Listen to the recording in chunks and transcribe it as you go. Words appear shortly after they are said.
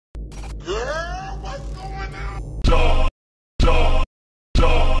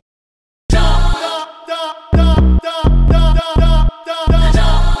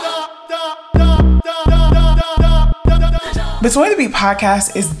Between the Beat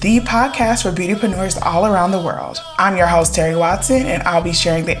podcast is the podcast for beautypreneurs all around the world. I'm your host, Terry Watson, and I'll be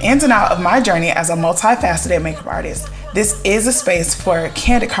sharing the ins and outs of my journey as a multifaceted makeup artist. This is a space for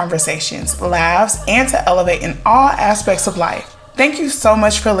candid conversations, laughs, and to elevate in all aspects of life. Thank you so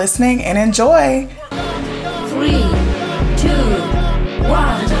much for listening and enjoy. 3, 2,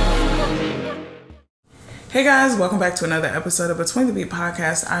 1. Hey guys, welcome back to another episode of Between the Beat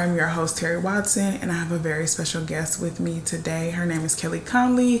podcast. I'm your host, Terry Watson, and I have a very special guest with me today. Her name is Kelly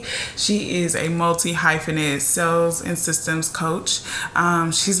Conley. She is a multi-hyphenate sales and systems coach.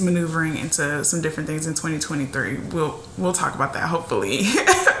 She's maneuvering into some different things in 2023. We'll talk about that hopefully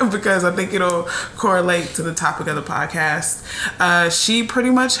because I think it'll correlate to the topic of the podcast. She pretty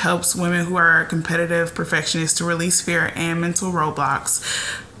much helps women who are competitive perfectionists to release fear and mental roadblocks,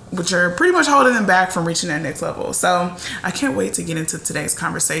 which are pretty much holding them back from reaching that next level. So I can't wait to get into today's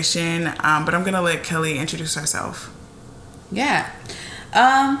conversation, but I'm going to let Kelly introduce herself. Yeah.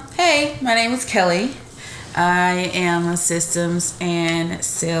 Hey, my name is Kelly. I am a systems and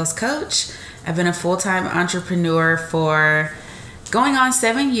sales coach. I've been a full-time entrepreneur for going on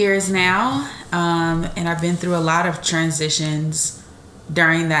 7 years now, and I've been through a lot of transitions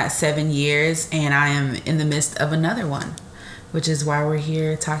during that 7 years, and I am in the midst of another one, which is why we're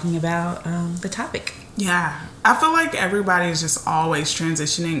here talking about the topic. Yeah, I feel like everybody is just always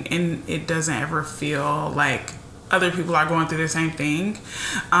transitioning, and it doesn't ever feel like other people are going through the same thing,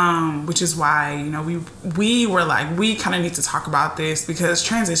 which is why, you know, we were like, we kind of need to talk about this because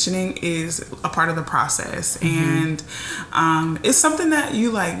transitioning is a part of the process, and it's something that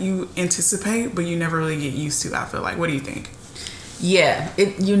you anticipate, but you never really get used to. I feel like. What do you think? Yeah,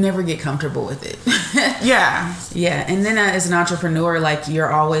 you never get comfortable with it. Yeah. Yeah, and then as an entrepreneur, like,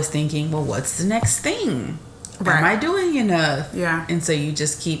 you're always thinking, well, what's the next thing? Right. Am I doing enough? Yeah. And so you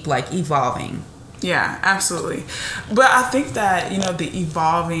just keep, like, evolving. Yeah, absolutely. But I think that, you know, the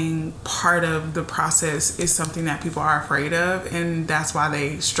evolving part of the process is something that people are afraid of, and that's why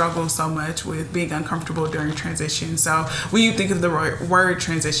they struggle so much with being uncomfortable during transition. So when you think of the word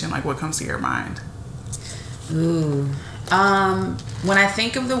transition, like, what comes to your mind? Ooh. When I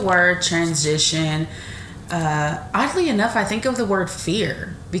think of the word transition, oddly enough, I think of the word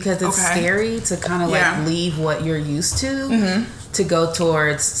fear, because it's scary to kind of like leave what you're used to to go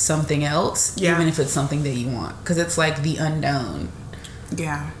towards something else, even if it's something that you want, because it's like the unknown.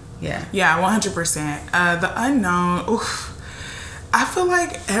 Yeah, 100%. The unknown. Oof. I feel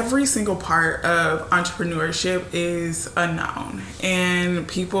like every single part of entrepreneurship is unknown, and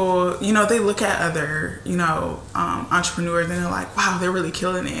people, you know, they look at other, you know, entrepreneurs and they're like, wow, they're really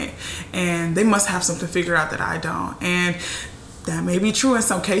killing it, and they must have something figured out that I don't. And that may be true in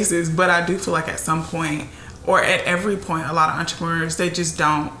some cases, but I do feel like at some point, or at every point, a lot of entrepreneurs, they just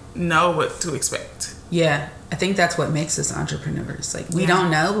don't know what to expect. Yeah, I think that's what makes us entrepreneurs. Like, we don't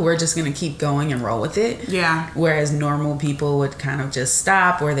know, but we're just going to keep going and roll with it. Yeah. Whereas normal people would kind of just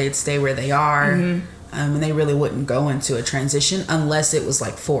stop, or they'd stay where they are. And they really wouldn't go into a transition unless it was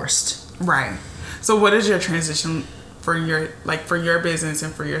like forced. Right. So what is your transition for your business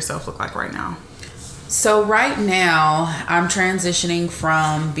and for yourself look like right now? So right now I'm transitioning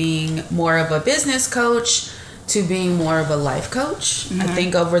from being more of a business coach to being more of a life coach. I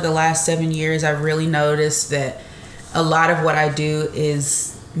think over the last 7 years, I've really noticed that a lot of what I do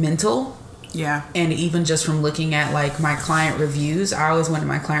is mental. Yeah. And even just from looking at like my client reviews, I always wanted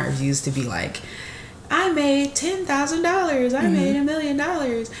my client reviews to be like, I made $10,000, I made $1 million.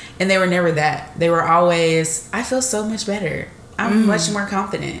 And they were never that. They were always, I feel so much better. I'm much more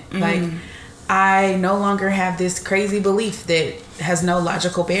confident. Like, I no longer have this crazy belief that has no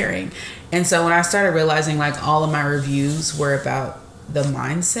logical bearing. And so when I started realizing like all of my reviews were about the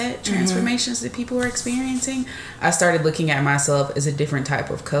mindset transformations that people were experiencing, I started looking at myself as a different type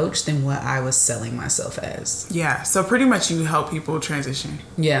of coach than what I was selling myself as. Yeah. So pretty much you help people transition.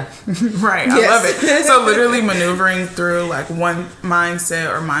 Yeah. Right. I love it. So literally maneuvering through like one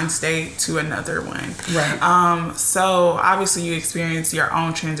mindset or mind state to another one. Right. So obviously you experience your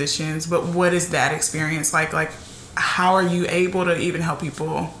own transitions, but what is that experience like? Like, how are you able to even help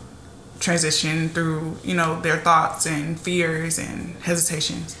people transition through, you know, their thoughts and fears and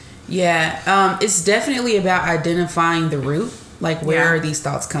hesitations? Yeah, it's definitely about identifying the root, like where are these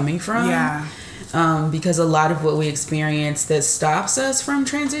thoughts coming from? Yeah. Because a lot of what we experience that stops us from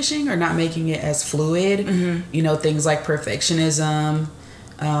transitioning or not making it as fluid, you know, things like perfectionism,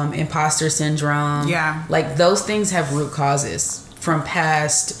 imposter syndrome, like those things have root causes from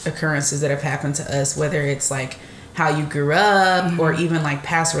past occurrences that have happened to us, whether it's like how you grew up, or even like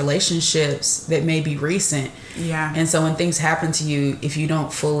past relationships that may be recent. Yeah. And so when things happen to you, if you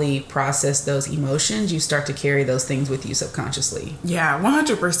don't fully process those emotions, you start to carry those things with you subconsciously. Yeah,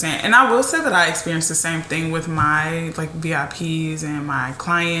 100%. And I will say that I experienced the same thing with my like VIPs and my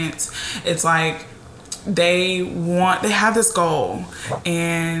clients. It's like they have this goal,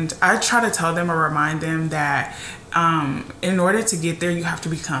 and I try to tell them or remind them that in order to get there, you have to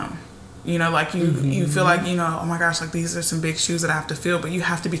become. You know, like you feel like, you know, oh my gosh, like these are some big shoes that I have to fill, but you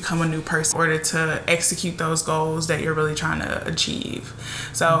have to become a new person in order to execute those goals that you're really trying to achieve.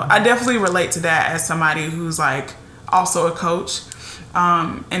 So I definitely relate to that as somebody who's like also a coach,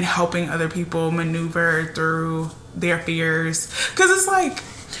 and helping other people maneuver through their fears. Because it's like,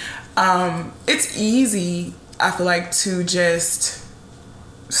 it's easy, I feel like, to just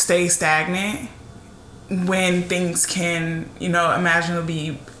stay stagnant when things can, you know,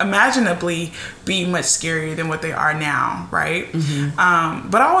 imaginably be much scarier than what they are now, right?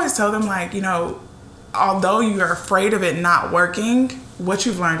 But I always tell them, like, you know, although you're afraid of it not working, what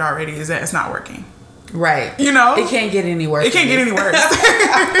you've learned already is that it's not working. Right. You know? It can't get any worse. It can't get any worse.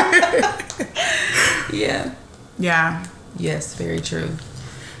 Yeah. Yeah. Yes, very true.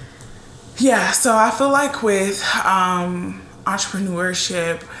 Yeah, so I feel like with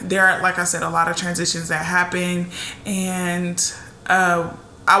entrepreneurship, there are, like I said, a lot of transitions that happen, and I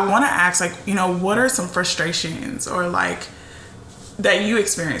want to ask, like, you know, what are some frustrations or like that you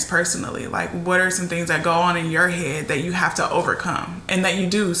experience personally? Like, what are some things that go on in your head that you have to overcome and that you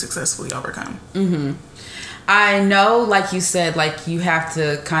do successfully overcome? I know, like you said, like you have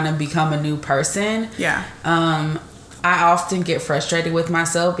to kind of become a new person. Yeah. I often get frustrated with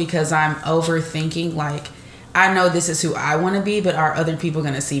myself because I'm overthinking, like, I know this is who I want to be, but are other people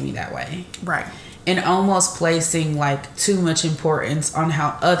going to see me that way? Right. And almost placing like too much importance on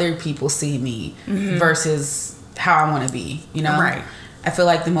how other people see me versus how I want to be, you know? Right. I feel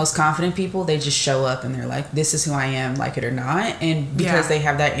like the most confident people, they just show up and they're like, this is who I am, like it or not. And because they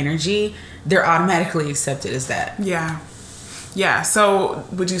have that energy, they're automatically accepted as that. Yeah. Yeah. So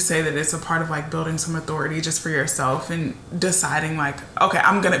would you say that it's a part of like building some authority just for yourself and deciding like, okay,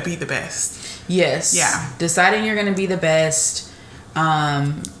 I'm going to be the best? Yes. Yeah. Deciding you're going to be the best.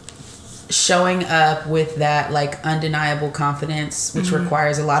 Showing up with that like undeniable confidence, which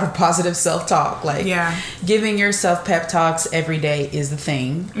requires a lot of positive self-talk. Like giving yourself pep talks every day is the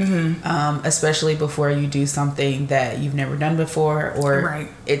thing. Especially before you do something that you've never done before, or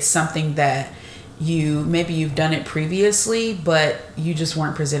it's something that maybe you've done it previously, but you just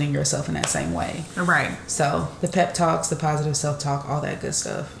weren't presenting yourself in that same way. Right. So the pep talks, the positive self-talk, all that good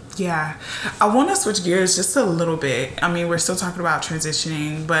stuff. Yeah. I want to switch gears just a little bit. I mean, we're still talking about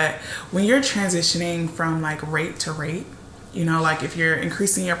transitioning, but when you're transitioning from like rate to rate, you know, like if you're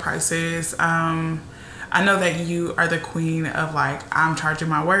increasing your prices, I know that you are the queen of like, I'm charging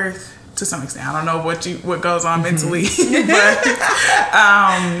my worth to some extent. I don't know what goes on mentally, but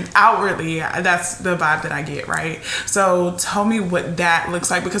outwardly, that's the vibe that I get, right? So tell me what that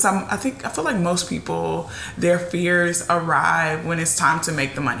looks like, because I feel like most people, their fears arrive when it's time to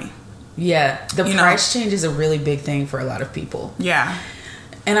make the money. Yeah, the price change is a really big thing for a lot of people. Yeah.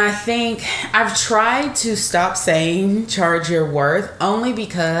 And I think I've tried to stop saying charge your worth only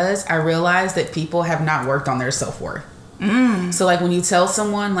because I realize that people have not worked on their self-worth. So like when you tell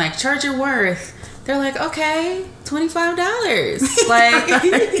someone like charge your worth, they're like, okay, $25. Like,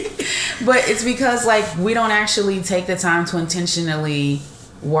 but it's because like we don't actually take the time to intentionally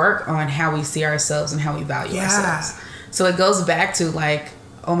work on how we see ourselves and how we value ourselves. So it goes back to like,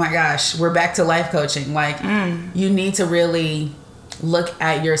 oh my gosh, we're back to life coaching. Like you need to really look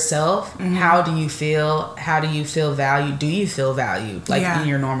at yourself. How do you feel? How do you feel valued? Do you feel valued like in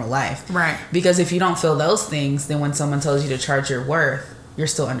your normal life? Right. Because if you don't feel those things, then when someone tells you to charge your worth, you're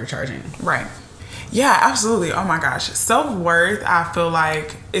still undercharging. Right. Yeah, absolutely. Oh my gosh. Self-worth, I feel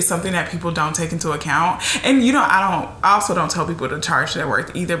like, is something that people don't take into account. And you know, I also don't tell people to charge their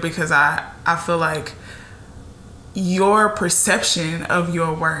worth either, because I feel like your perception of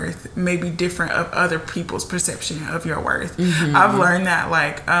your worth may be different of other people's perception of your worth. I've learned that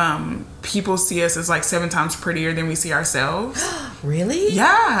like people see us as like 7 times prettier than we see ourselves. Really? Yeah.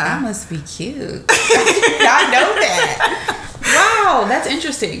 That must be cute. I know that. Wow, that's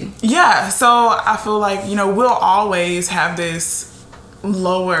interesting. Yeah, so I feel like, you know, we'll always have this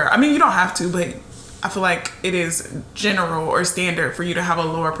lower, I mean, you don't have to, but I feel like it is general or standard for you to have a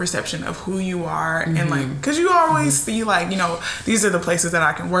lower perception of who you are. And like, because you always see like, you know, these are the places that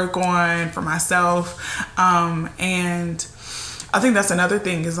I can work on for myself. And I think that's another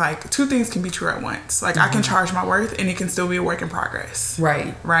thing is like two things can be true at once. Like I can charge my worth and it can still be a work in progress.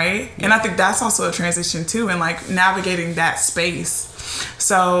 Right. Right. And I think that's also a transition too, and like navigating that space.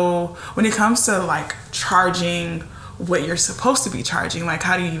 So when it comes to like charging what you're supposed to be charging, like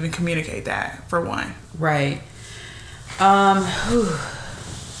how do you even communicate that for one? Right.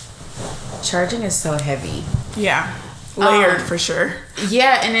 Charging is so heavy. Yeah. Layered for sure.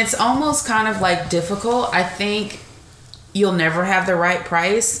 Yeah, and it's almost kind of like difficult. I think you'll never have the right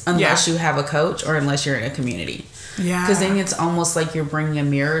price unless you have a coach or unless you're in a community. Yeah. Because then it's almost like you're bringing a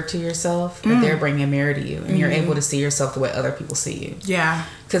mirror to yourself, or they're bringing a mirror to you, and you're able to see yourself the way other people see you. Yeah.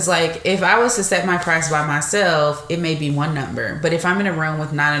 Because, like, if I was to set my price by myself, it may be one number. But if I'm in a room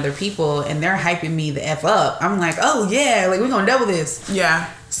with 9 other people and they're hyping me the F up, I'm like, oh, yeah, like, we're going to double this. Yeah.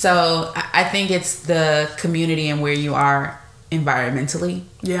 So I think it's the community and where you are environmentally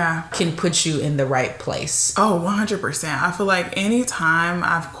can put you in the right place. Oh, 100%. I feel like anytime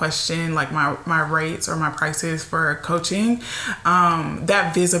I've questioned like my rates or my prices for coaching,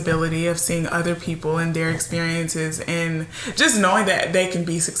 that visibility of seeing other people and their experiences and just knowing that they can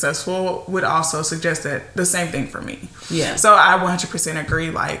be successful would also suggest that the same thing for me. Yeah. So I 100% agree.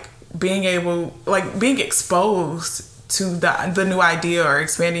 Like being exposed to the new idea or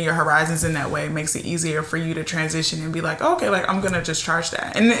expanding your horizons in that way makes it easier for you to transition and be like, okay, like I'm gonna just charge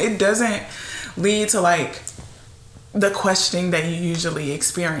that, and it doesn't lead to like the questioning that you usually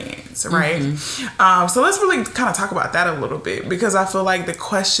experience, right? So let's really kind of talk about that a little bit, because I feel like the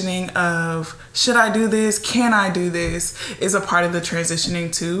questioning of should I do this, can I do this, is a part of the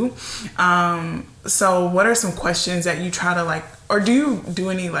transitioning too. So what are some questions that you try to like, or do you do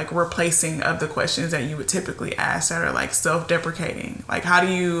any like replacing of the questions that you would typically ask that are like self-deprecating? Like how do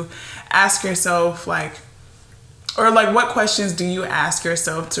you ask yourself like, or like what questions do you ask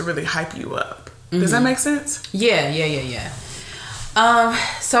yourself to really hype you up? Does that make sense? Yeah.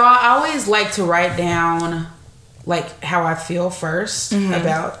 So I always like to write down like how I feel first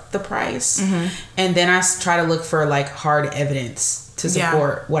about the price, and then I try to look for like hard evidence to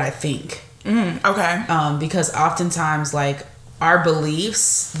support what I think. Okay. Because oftentimes like our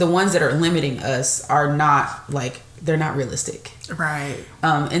beliefs, the ones that are limiting us, are not like, they're not realistic. Right.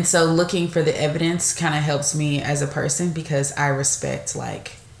 And so looking for the evidence kind of helps me as a person, because I respect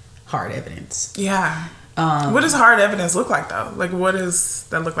like hard evidence. Yeah. What does hard evidence look like though? Like what does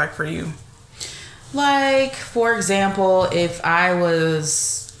that look like for you? Like, for example, if I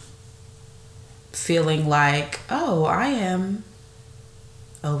was feeling like, oh, I am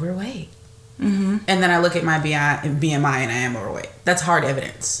overweight. And then I look at my BMI and I am overweight. That's hard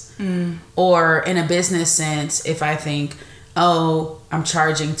evidence. Or in a business sense, if I think, oh, I'm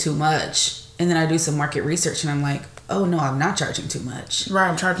charging too much, and then I do some market research and I'm like, oh no, I'm not charging too much. Right,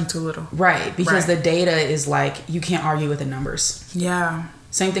 I'm charging too little. Right, because the data is like, you can't argue with the numbers. Yeah.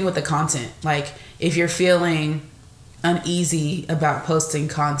 Same thing with the content. Like, if you're feeling uneasy about posting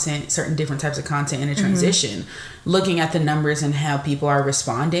content, certain different types of content in a transition, looking at the numbers and how people are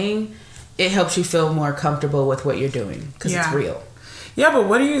responding, it helps you feel more comfortable with what you're doing, because it's real. Yeah, but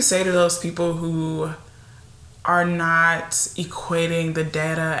what do you say to those people who are not equating the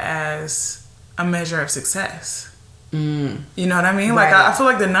data as a measure of success? You know what I mean? Like, I feel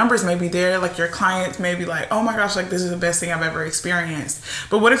like the numbers may be there. Like, your clients may be like, oh my gosh, like, this is the best thing I've ever experienced.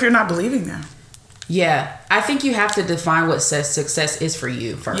 But what if you're not believing them? Yeah. I think you have to define what success is for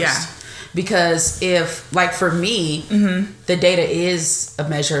you first. Yeah. Because if, like, for me, the data is a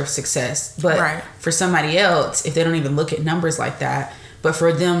measure of success. But for somebody else, if they don't even look at numbers like that, but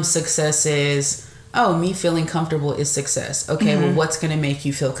for them, success is, oh, me feeling comfortable is success. Okay, well, what's going to make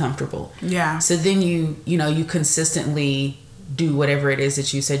you feel comfortable? Yeah. So then you consistently do whatever it is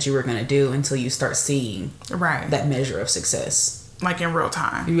that you said you were going to do until you start seeing that measure of success. Like in real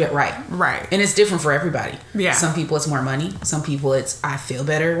time. Yeah, right. And it's different for everybody. Yeah. Some people it's more money. Some people it's I feel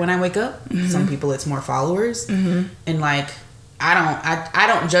better when I wake up. Some people it's more followers. And like, I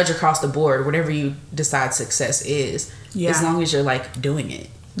don't judge across the board. Whatever you decide success is, as long as you're like doing it.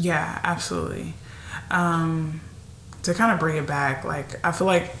 Yeah, absolutely. To kind of bring it back, like, I feel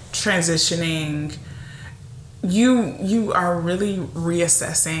like transitioning, you are really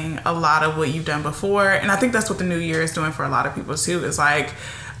reassessing a lot of what you've done before. And I think that's what the new year is doing for a lot of people too. Is like,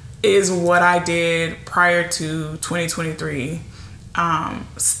 is what I did prior to 2023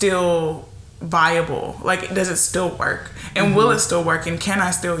 still viable? Like, does it still work? And will it still work? And can I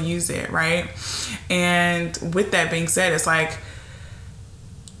still use it? Right? And with that being said, it's like,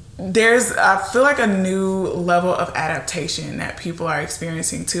 I feel like a new level of adaptation that people are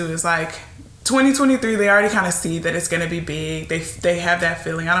experiencing too. Is like 2023, they already kind of see that it's going to be big. They have that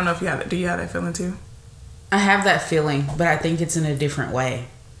feeling. I don't know if you have that. Do you have that feeling too? I have that feeling, but I think it's in a different way.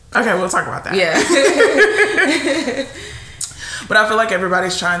 Okay, we'll talk about that. Yeah. But I feel like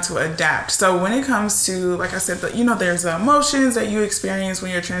everybody's trying to adapt. So when it comes to, like I said, there's the emotions that you experience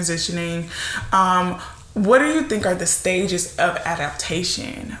when you're transitioning. What do you think are the stages of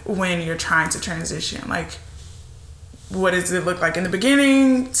adaptation when you're trying to transition? Like, what does it look like in the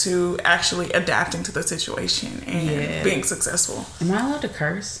beginning to actually adapting to the situation and being successful? Am I allowed to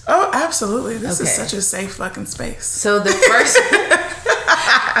curse? Oh, absolutely. This is such a safe fucking space. So the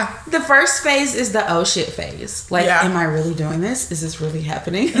first phase is the oh shit phase. Like, am I really doing this? Is this really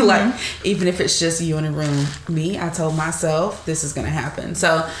happening? Mm-hmm. Like, even if it's just you in a room, I told myself this is going to happen.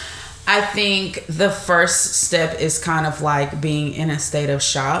 So I think the first step is kind of like being in a state of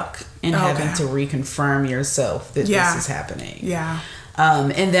shock and having to reconfirm yourself that this is happening. Yeah.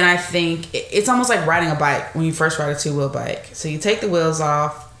 And then I think it's almost like riding a bike when you first ride a 2-wheel bike. So you take the wheels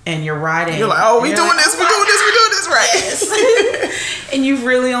off and you're riding. You're like, oh, we're doing this right. Yes. And you've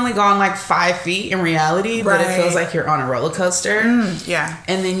really only gone like 5 feet in reality, but it feels like you're on a roller coaster. Yeah.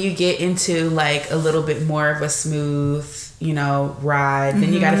 And then you get into like a little bit more of a smooth, ride.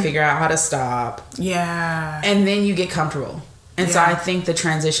 Then you got to figure out how to stop. Yeah. And then you get comfortable. And so I think the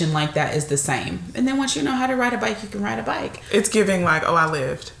transition like that is the same. And then once you know how to ride a bike, you can ride a bike. It's giving like, oh, I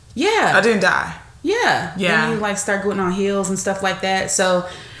lived. Yeah. I didn't die. Yeah. Then you like start going on heels and stuff like that. So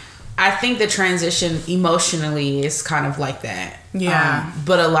I think the transition emotionally is kind of like that. Yeah.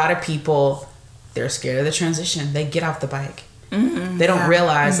 But a lot of people, they're scared of the transition. They get off the bike. Mm-hmm. They don't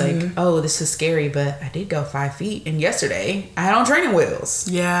realize like, oh, this is scary, but I did go 5 feet. And yesterday I had on training wheels.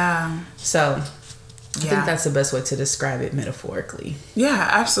 Yeah. So I think that's the best way to describe it metaphorically. Yeah,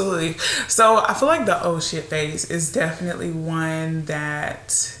 absolutely. So I feel like the oh shit phase is definitely one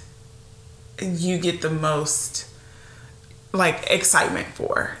that you get the most like excitement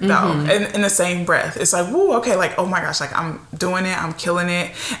for though. In the same breath. It's like, woo, okay, like, oh my gosh, like I'm doing it, I'm killing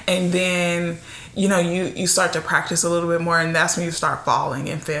it. And then you start to practice a little bit more, and that's when you start falling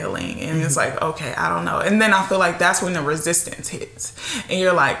and failing. And it's like, okay, I don't know. And then I feel like that's when the resistance hits. And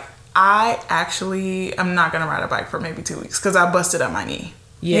you're like, I'm not going to ride a bike for maybe 2 weeks because I busted up my knee.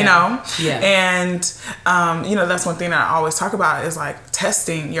 Yeah. And, that's one thing that I always talk about is like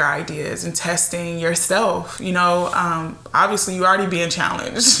testing your ideas and testing yourself. Obviously you already being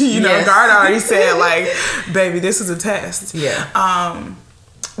challenged. God already said like, baby, this is a test. Yeah.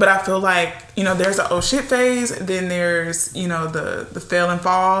 But I feel like, there's an oh shit phase, then there's, the fail and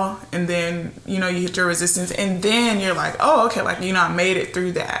fall, and then, you hit your resistance, and then you're like, oh, okay, like, I made it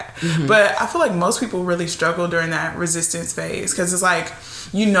through that. But I feel like most people really struggle during that resistance phase, because it's like,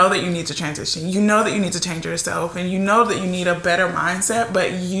 that you need to transition, that you need to change yourself, and that you need a better mindset,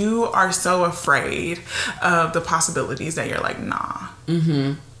 but you are so afraid of the possibilities that you're like, nah.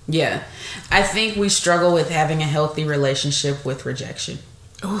 Yeah. I think we struggle with having a healthy relationship with rejection.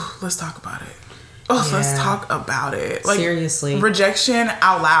 Oh, let's talk about it. Let's talk about it. Like, seriously. Rejection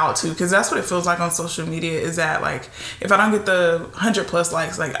out loud, too, because that's what it feels like on social media, is that, like, if I don't get the 100+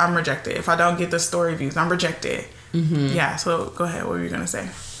 likes, like, I'm rejected. If I don't get the story views, I'm rejected. Yeah, so go ahead. What were you going to say?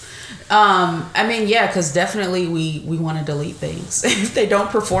 Because definitely we want to delete things. If they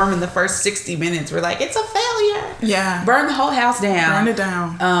don't perform in the first 60 minutes, we're like, it's a failure. Yeah. Burn the whole house down. Burn it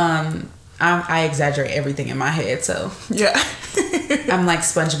down. I exaggerate everything in my head, so yeah. I'm like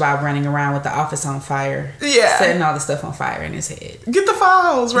SpongeBob running around with the office on fire. Yeah. Setting all the stuff on fire in his head. Get the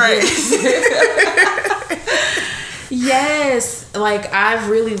files right. Yes. Like, I've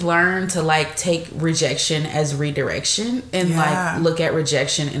really learned to like take rejection as redirection and like look at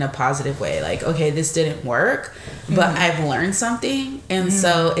rejection in a positive way. Like, okay, this didn't work, but I've learned something. And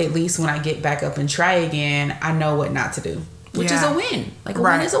so at least when I get back up and try again, I know what not to do, which is a win. Like, a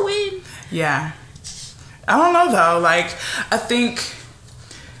win is a win. Yeah. I don't know though. Like, I think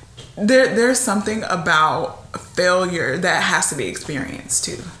there's something about failure that has to be experienced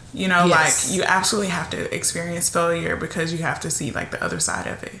too. Like, you absolutely have to experience failure because you have to see like the other side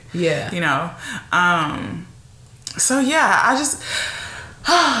of it. Yeah. So yeah, I just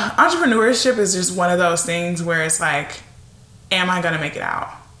entrepreneurship is just one of those things where it's like, am I gonna make it out?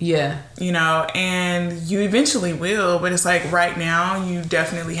 Yeah. And you eventually will, but it's like right now you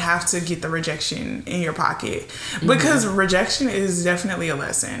definitely have to get the rejection in your pocket because rejection is definitely a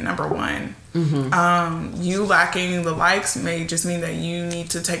lesson, number one. You lacking the likes may just mean that you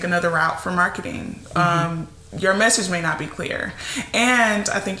need to take another route for marketing. Your message may not be clear. And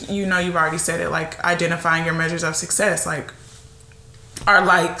I think, you've already said it, like identifying your measures of success, like are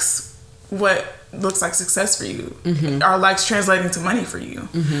likes what looks like success for you, or likes translating to money for you,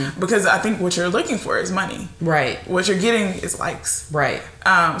 because I think what you're looking for is money. Right. What you're getting is likes. Right.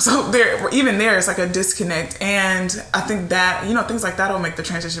 So there, it's like a disconnect, and I think that things like that will make the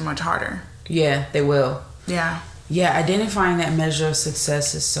transition much harder. Yeah, they will. Yeah. Yeah, identifying that measure of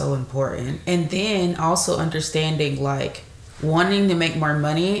success is so important, and then also understanding like wanting to make more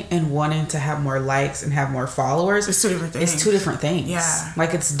money and wanting to have more likes and have more followers. It's two different things. It's two different things. Yeah.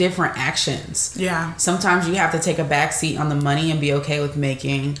 Like it's different actions. Yeah. Sometimes you have to take a back seat on the money and be okay with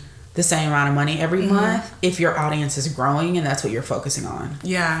making the same amount of money every month if your audience is growing and that's what you're focusing on.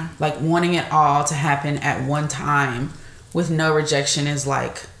 Yeah. Like wanting it all to happen at one time with no rejection is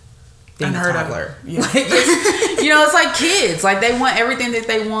like being a toddler. Yeah. Like it's like kids. Like they want everything that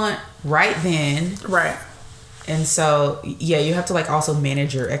they want right then. Right. And so, yeah, you have to like also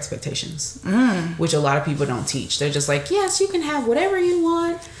manage your expectations, which a lot of people don't teach. They're just like, yes, you can have whatever you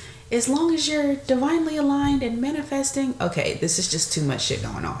want as long as you're divinely aligned and manifesting. Okay, this is just too much shit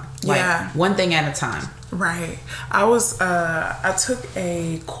going on. Like one thing at a time. Right. I took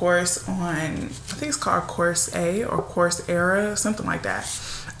a course on, I think it's called Course A or Coursera, something like that.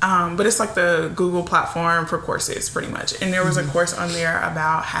 But it's like the Google platform for courses pretty much. And there was a course on there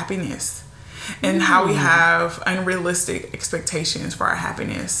about happiness. And how we have unrealistic expectations for our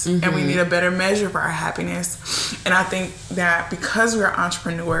happiness. And we need a better measure for our happiness. And I think that because we're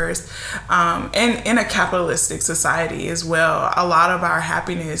entrepreneurs, and in a capitalistic society as well, a lot of our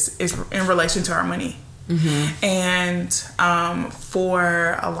happiness is in relation to our money. And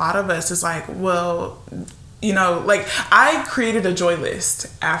for a lot of us, it's like, well, like I created a joy list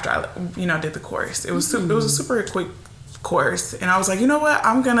after I, did the course. It was a super quick course, and I was like, you know what,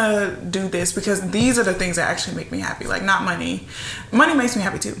 I'm gonna do this because these are the things that actually make me happy. Like, not money makes me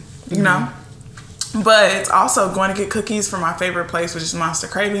happy too, you know, but it's also going to get cookies from my favorite place, which is Monster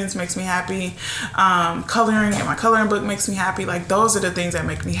Cravings, makes me happy. Coloring in my coloring book makes me happy. Like, those are the things that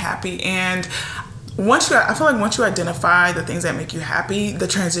make me happy. And I feel like once you identify the things that make you happy, the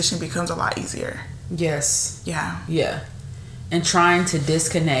transition becomes a lot easier. Yes. Yeah. And trying to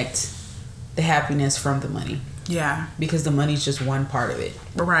disconnect the happiness from the money. Yeah. Because the money's just one part of it.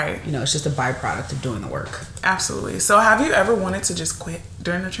 Right. It's just a byproduct of doing the work. Absolutely. So have you ever wanted to just quit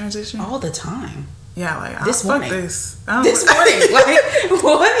during the transition? All the time. Yeah, like, this fuck morning. this. This morning. Like,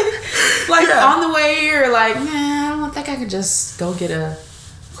 what? Like, on the way here, like, man, I don't think I could just go get a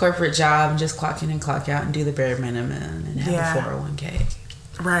corporate job and just clock in and clock out and do the bare minimum and have a 401k.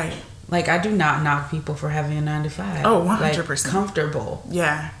 Right. Like, I do not knock people for having a 9-to-5. Oh, 100%. Like, comfortable.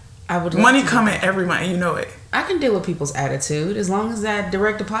 Yeah. I would money coming every month, you know it. I can deal with people's attitude as long as that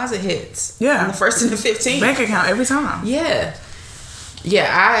direct deposit hits. Yeah. On the 1st and the 15th. Bank account every time. Yeah. Yeah,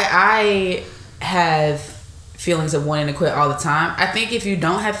 I have feelings of wanting to quit all the time. I think if you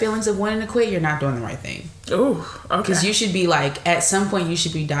don't have feelings of wanting to quit, you're not doing the right thing. Ooh, okay. Because you should be like, at some point you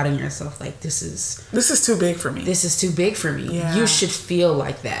should be doubting yourself, like, this is too big for me. This is too big for me. Yeah. You should feel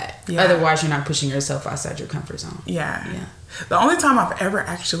like that. Yeah. Otherwise, you're not pushing yourself outside your comfort zone. Yeah. The only time I've ever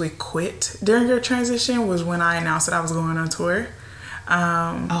actually quit during your transition was when I announced that I was going on tour.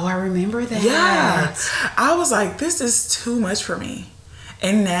 I remember that. Yeah. I was like, this is too much for me.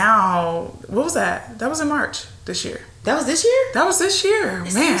 And now, what was that? That was in March this year. That was this year? That was this year. It Man.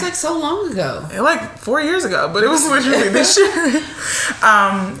 seems like so long ago. Like 4 years ago, but it was literally this year.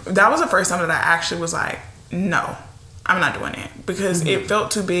 That was the first time that I actually was like, no, I'm not doing it, because it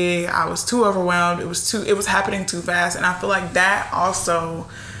felt too big. I was too overwhelmed. It was happening too fast. And I feel like that also,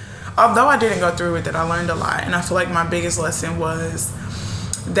 although I didn't go through with it, I learned a lot. And I feel like my biggest lesson was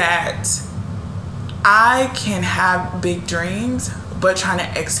that I can have big dreams, but trying to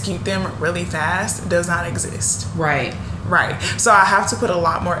execute them really fast does not exist. Right. So I have to put a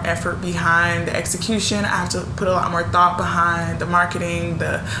lot more effort behind the execution. I have to put a lot more thought behind the marketing,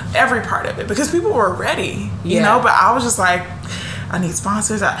 every part of it, because people were ready, you know, but I was just like, I need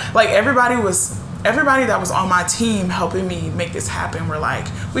sponsors. Like everybody that was on my team helping me make this happen were like,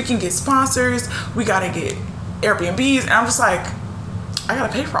 we can get sponsors, we got to get Airbnbs. And I'm just like, I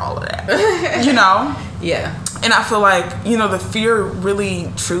got to pay for all of that, you know? Yeah. And I feel like, the fear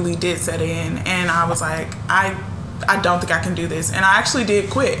really, truly did set in. And I was like, I don't think I can do this. And I actually did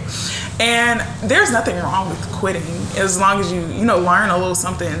quit. And there's nothing wrong with quitting as long as you learn a little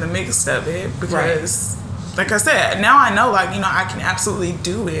something in the midst of it. Because, like I said, now I know, like, I can absolutely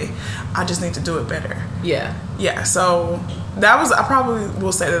do it. I just need to do it better. Yeah. Yeah. So I probably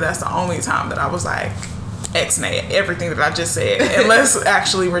will say that that's the only time that I was like, X-nay everything that I just said. And let's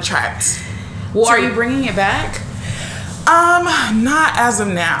actually retract. Well, are you bringing it back? Not as of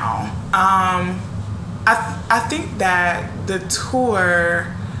now. I think that the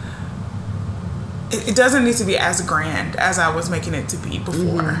tour, it doesn't need to be as grand as I was making it to be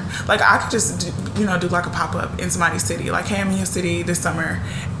before. Like I could just do like a pop-up in somebody's city, like, hey, I'm in your city this summer,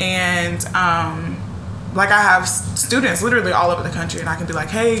 and like I have students literally all over the country, and I can be like,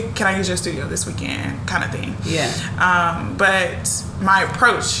 hey, can I use your studio this weekend, kind of thing. But my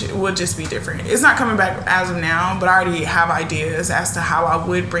approach would just be different. It's not coming back as of now, but I already have ideas as to how I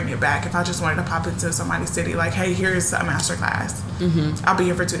would bring it back if I just wanted to pop into somebody's city, like, hey, here's a master class. I'll be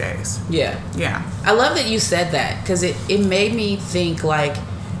here for 2 days. Yeah I love that you said that, because it made me think, like,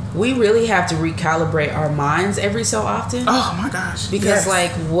 we really have to recalibrate our minds every so often. Oh my gosh. Because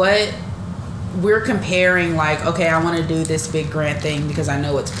like what we're comparing, like, okay, I want to do this big grand thing because I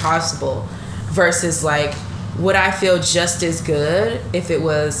know it's possible, versus like, would I feel just as good if it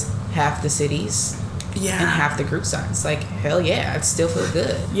was half the cities and half the group size? Like, hell yeah, I'd still feel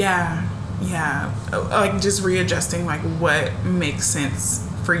good. Yeah. Like just readjusting like what makes sense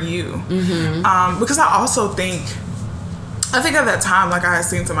for you. Because I also think at that time, like, I had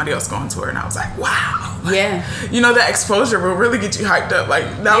seen somebody else go on tour, and I was like, wow. That exposure will really get you hyped up. Like,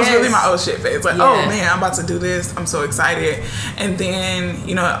 that was really my old shit phase. Like, oh, man, I'm about to do this. I'm so excited. And then,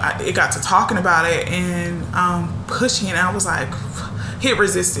 it got to talking about it and pushing, and I was like, hit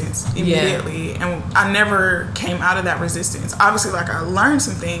resistance immediately. And I never came out of that resistance. Obviously, like, I learned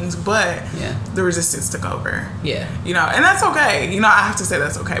some things, but the resistance took over. And that's okay. I have to say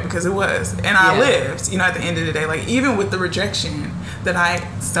that's okay, because it was. And I lived, at the end of the day, like, even with the rejection that I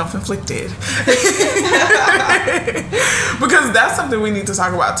self-inflicted. Because that's something we need to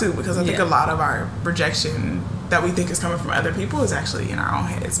talk about too, because I think a lot of our rejection that we think is coming from other people is actually in our own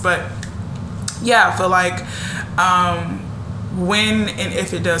heads. But I feel like when and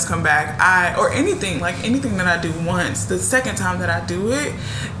if it does come back, anything that I do once, the second time that I do it,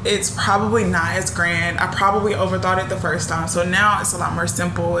 it's probably not as grand. I probably overthought it the first time, so now it's a lot more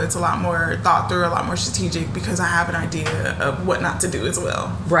simple. It's a lot more thought through, a lot more strategic, because I have an idea of what not to do as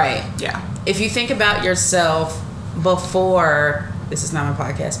well. Right. Yeah. If you think about yourself before, this is not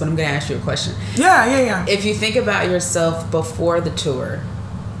my podcast, but I'm going to ask you a question. Yeah. If you think about yourself before the tour,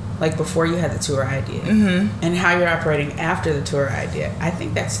 like before you had the tour idea, and how you're operating after the tour idea, I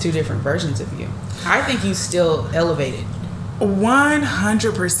think that's two different versions of you. I think you still elevated.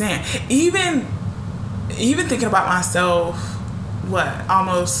 100%. Even thinking about myself,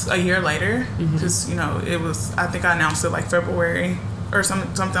 almost a year later, because it was, I think I announced it like February or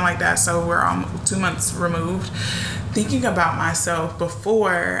something like that, so we're 2 months removed. Thinking about myself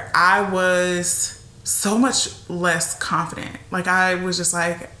before, I was so much less confident. Like, I was just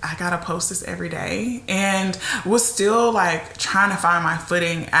like, I gotta post this every day, and was still like trying to find my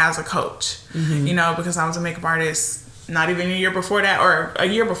footing as a coach, because I was a makeup artist not even a year before that, or a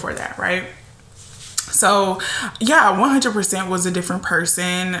year before that, right? So 100% was a different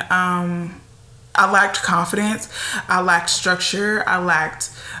person. I lacked confidence, I lacked structure, I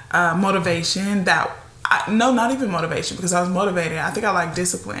lacked motivation. Not even motivation, because I was motivated. I think I lacked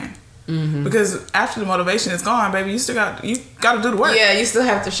discipline. Because after the motivation is gone, baby, you got to do the work. Yeah, you still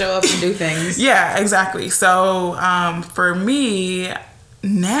have to show up and do things. Yeah, exactly. So for me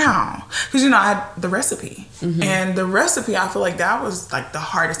now, because I had the recipe, and the recipe, I feel like that was like the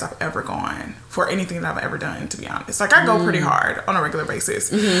hardest I've ever gone for anything that I've ever done, to be honest. Like, I go pretty hard on a regular basis.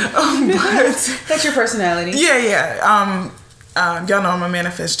 But that's your personality. Yeah. Y'all know I'm a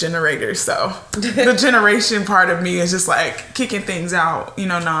manifest generator, so the generation part of me is just like kicking things out,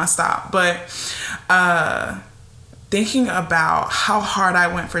 nonstop. But thinking about how hard I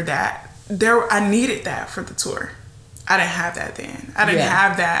went for that, I needed that for the tour. I didn't have that then. I didn't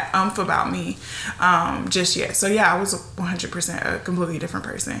have that about me just yet. So I was 100% a completely different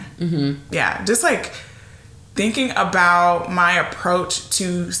person. Yeah, just like thinking about my approach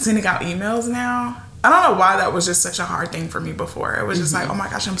to sending out emails now. I don't know why that was just such a hard thing for me before. It was just like, oh my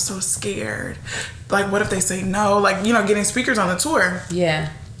gosh, I'm so scared. Like, what if they say no? Like, getting speakers on the tour. Yeah.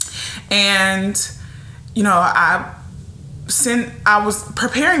 And, I was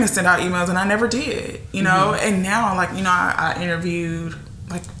preparing to send out emails, and I never did, and now, like, I interviewed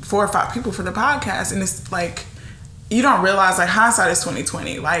like 4 or 5 people for the podcast, and it's like, you don't realize, like, hindsight is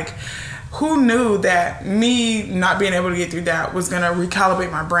 20/20. Like, who knew that me not being able to get through that was going to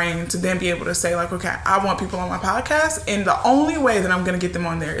recalibrate my brain to then be able to say, like, okay, I want people on my podcast, and the only way that I'm going to get them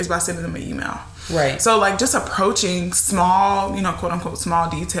on there is by sending them an email. Right. So, like, just approaching small, quote unquote, small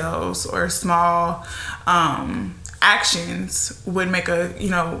details or small actions would make a,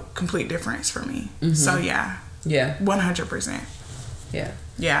 complete difference for me. So, yeah. 100%. Yeah.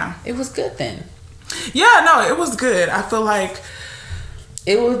 Yeah. It was good then. Yeah, no, it was good. I feel like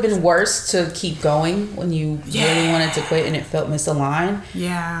it would have been worse to keep going when you really wanted to quit and it felt misaligned.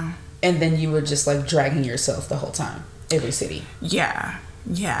 Yeah. And then you were just like dragging yourself the whole time, every city. Yeah,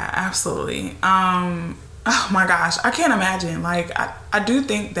 absolutely. Oh my gosh, I can't imagine. Like, I do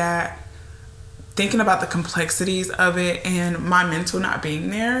think that thinking about the complexities of it and my mental not being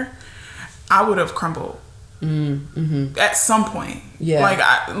there, I would have crumbled at some point. Yeah.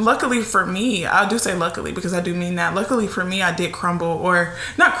 Like, luckily for me, I do say luckily because I do mean that. Luckily for me, I did crumble, or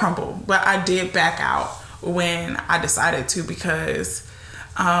not crumble, but I did back out when I decided to, because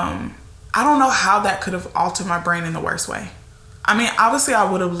I don't know how that could have altered my brain in the worst way. I mean, obviously I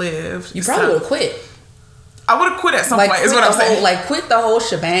would have lived. You probably would have quit. I would have quit at some point, is what I'm saying. Like, quit the whole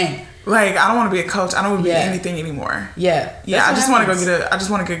shebang. Like, I don't want to be a coach. I don't want to be anything anymore. Yeah. I just want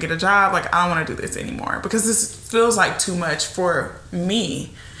to go get a job. Like, I don't want to do this anymore because this feels like too much for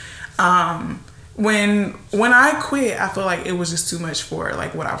me. When I quit, I feel like it was just too much for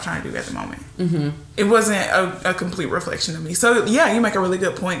like what I was trying to do at the moment. Mm-hmm. It wasn't a complete reflection of me. So yeah, you make a really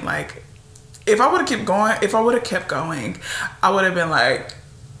good point. Like, if I would have kept going, I would have been like,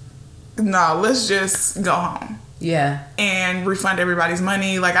 no, let's just go home. Yeah. And refund everybody's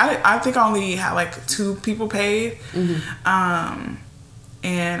money. Like, I think I only had like 2 people paid. Mm-hmm.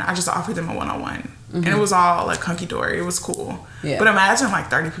 And I just offered them a one-on-one. Mm-hmm. And it was all like hunky-dory. It was cool. Yeah. But imagine like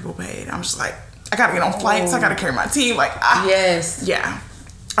 30 people paid. I'm just like, I gotta get on flights. I gotta carry my team. Like, yes. Yeah.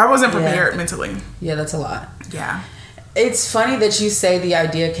 I wasn't prepared mentally. Yeah, that's a lot. Yeah. It's funny that you say the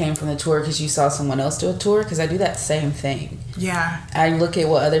idea came from the tour because you saw someone else do a tour, because I do that same thing. Yeah. I look at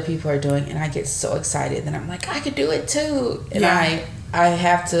what other people are doing and I get so excited that I'm like, I could do it too. And I've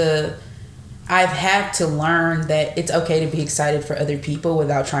had to learn that it's okay to be excited for other people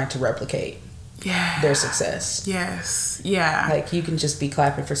without trying to replicate their success. Yes. Yeah. Like, you can just be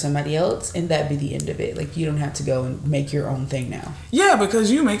clapping for somebody else and that be the end of it. Like, you don't have to go and make your own thing now. Yeah, because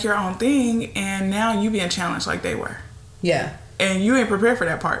you make your own thing and now you being challenged like they were. Yeah. And you ain't prepared for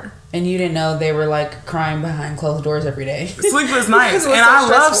that part. And you didn't know they were like crying behind closed doors every day. Sleepless nights. And I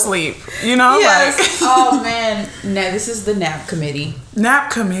love sleep. You know? Yes. Like, oh man. No, this is the nap committee.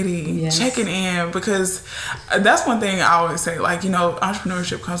 Nap committee. Yes. Checking in. Because that's one thing I always say. Like, you know,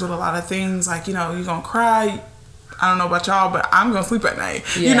 entrepreneurship comes with a lot of things. Like, you know, you're going to cry. I don't know about y'all, but I'm going to sleep at night.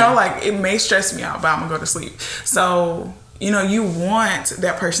 Yeah. You know, like, it may stress me out, but I'm going to go to sleep. So, you know, you want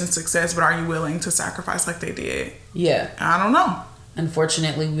that person's success, but are you willing to sacrifice like they did? Yeah. I don't know.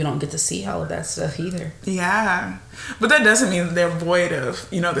 Unfortunately, we don't get to see all of that stuff either. Yeah. But that doesn't mean they're void of,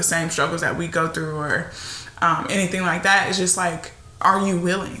 you know, the same struggles that we go through or anything like that. It's just like, are you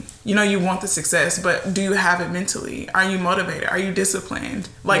willing? You know, you want the success, but do you have it mentally? Are you motivated? Are you disciplined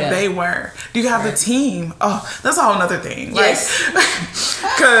like they were? Do you have the team? Oh, that's a whole nother thing. Yes.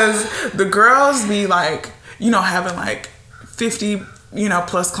 Because the girls be like, you know, having like 50, you know,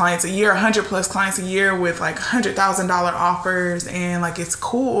 plus clients a year, 100 plus clients a year with like $100,000 offers, and like it's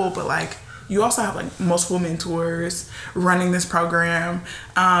cool, but like you also have like multiple mentors running this program.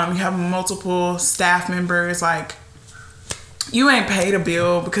 You have multiple staff members. Like, you ain't paid a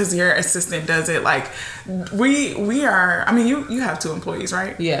bill because your assistant does it. Like, we are. I mean, you have 2 employees,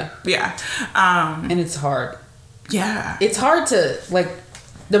 right? Yeah. And it's hard. Yeah, it's hard to like.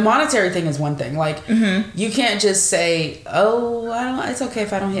 The monetary thing is one thing. Like, you can't just say, oh, it's okay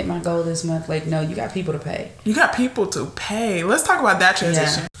if I don't hit my goal this month. Like, no, you got people to pay. You got people to pay. Let's talk about that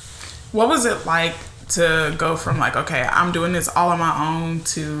transition. Yeah. What was it like to go from like, okay, I'm doing this all on my own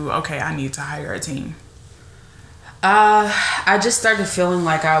to, okay, I need to hire a team? I just started feeling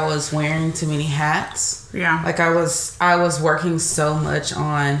like I was wearing too many hats. Yeah. Like, I was working so much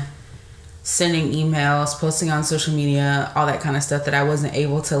on sending emails, posting on social media, all that kind of stuff, that I wasn't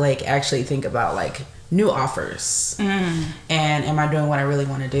able to like actually think about like new offers and am I doing what I really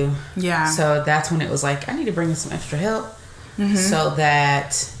want to do. Yeah. So that's when it was like, I need to bring in some extra help so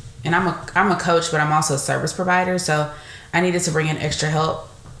that, and I'm a coach, but I'm also a service provider, so I needed to bring in extra help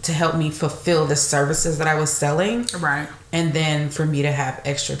to help me fulfill the services that I was selling. Right. And then for me to have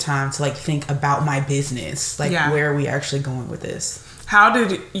extra time to like think about my business, like where are we actually going with this? How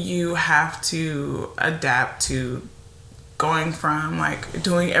did you have to adapt to going from like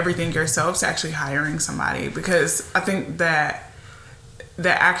doing everything yourself to actually hiring somebody? Because I think that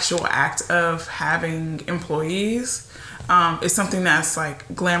the actual act of having employees is something that's like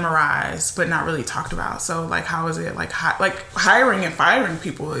glamorized but not really talked about. So like, how is it like hiring and firing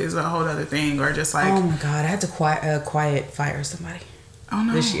people is a whole other thing, or just like, oh my god, I had to quiet fire somebody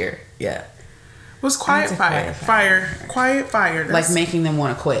this year. Yeah. What's quiet fire? Quiet fire. Like making them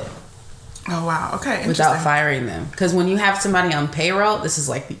want to quit. Oh, wow. Okay. Without firing them. Because when you have somebody on payroll, this is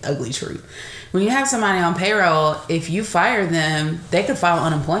like the ugly truth. When you have somebody on payroll, if you fire them, they could file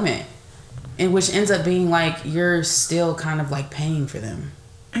unemployment. And which ends up being like, you're still kind of like paying for them.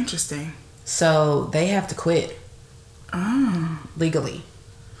 Interesting. So they have to quit. Oh. Legally.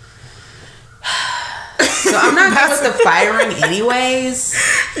 So I'm not good with the firing anyways.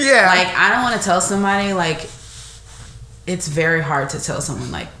 Yeah. Like, I don't want to tell somebody, like, it's very hard to tell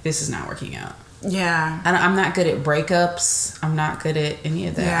someone, like, this is not working out. Yeah. And I'm not good at breakups. I'm not good at any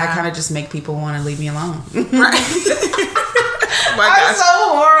of that. Yeah. I kind of just make people want to leave me alone. Right. Oh my I'm gosh. so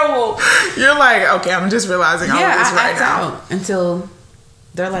horrible. You're like, okay, I'm just realizing all of this right now. Out until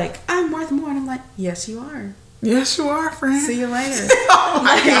they're like, I'm worth more. And I'm like, yes, you are. Yes, you are, friend. See you later. Oh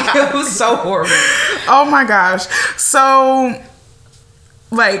my gosh. It was so horrible. Oh my gosh. So,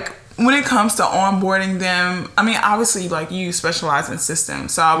 like, when it comes to onboarding them, I mean, obviously, like, you specialize in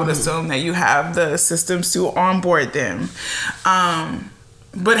systems, so I would assume that you have the systems to onboard them.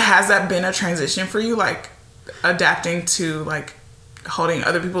 But has that been a transition for you, like, adapting to, like, holding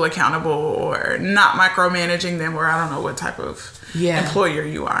other people accountable or not micromanaging them, or I don't know what type of employer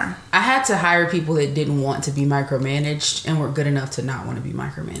you are? I had to hire people that didn't want to be micromanaged and were good enough to not want to be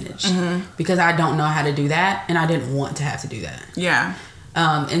micromanaged because I don't know how to do that, and I didn't want to have to do that. Yeah.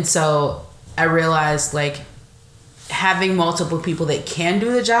 And so I realized, like, having multiple people that can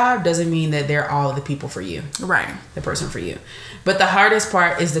do the job doesn't mean that they're all the people for you. Right. The person for you. But the hardest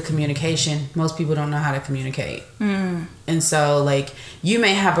part is the communication. Most people don't know how to communicate. And so, like, you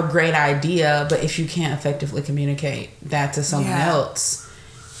may have a great idea, but if you can't effectively communicate that to someone else,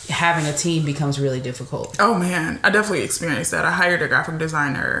 having a team becomes really difficult. Oh, man. I definitely experienced that. I hired a graphic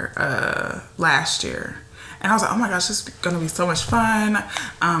designer last year. And I was like, oh my gosh, this is going to be so much fun.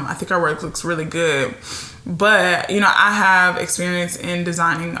 I think our work looks really good. But, you know, I have experience in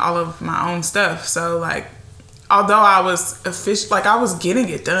designing all of my own stuff. So, like, although I was I was getting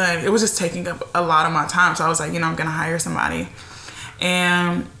it done, it was just taking up a lot of my time. So I was like, you know, I'm going to hire somebody.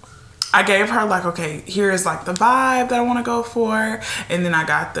 And I gave her, like, okay, here's, like, the vibe that I want to go for. And then I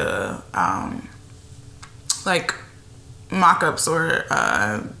got the, like, mock-ups or,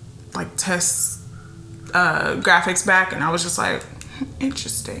 like, tests. Graphics back, and I was just like,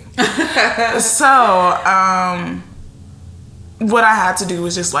 interesting. So what I had to do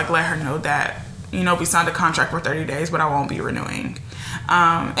was just, like, let her know that, you know, we signed a contract for 30 days, but I won't be renewing.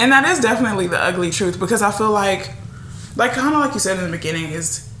 And that is definitely the ugly truth, because I feel like kind of like you said in the beginning,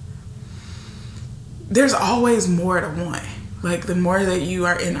 is there's always more to want. Like, the more that you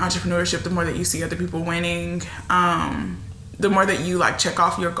are in entrepreneurship, the more that you see other people winning, the more that you, like, check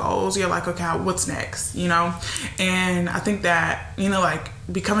off your goals, you're like, okay, what's next, you know? And I think that, you know, like,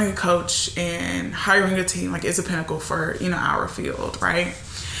 becoming a coach and hiring a team, like, is a pinnacle for, you know, our field, right?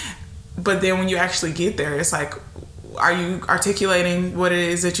 But then when you actually get there, it's like, are you articulating what it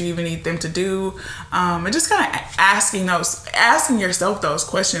is that you even need them to do? And just kind of asking yourself those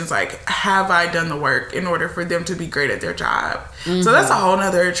questions, like, have I done the work in order for them to be great at their job? So that's a whole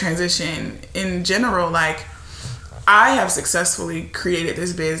nother transition in general. Like, I have successfully created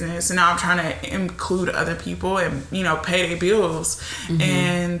this business, and now I'm trying to include other people and, you know, pay their bills.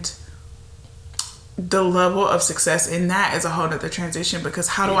 And the level of success in that is a whole other transition, because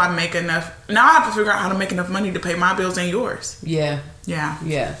how do I make enough? Now I have to figure out how to make enough money to pay my bills and yours. Yeah.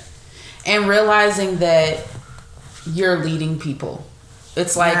 Yeah. And realizing that you're leading people.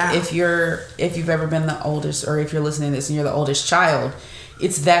 It's like, if you've ever been the oldest, or if you're listening to this and you're the oldest child,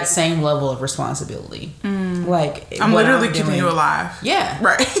 it's that same level of responsibility. Like, I'm literally keeping you alive. Yeah.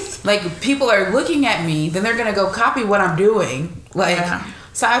 Right. Like, people are looking at me, then they're going to go copy what I'm doing. Like,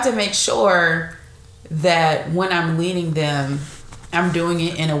 so I have to make sure that when I'm leading them, I'm doing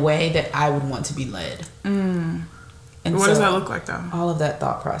it in a way that I would want to be led. And what does that look like, though? All of that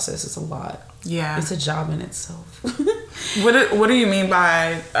thought process is a lot. Yeah. It's a job in itself. What do you mean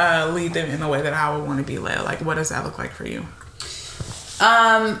by lead them in the way that I would want to be led? Like, what does that look like for you?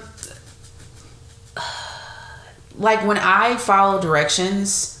 Like, when I follow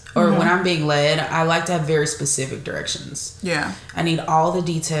directions, or when I'm being led, I like to have very specific directions. Yeah. I need all the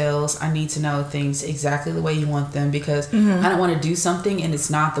details. I need to know things exactly the way you want them, because I don't want to do something and it's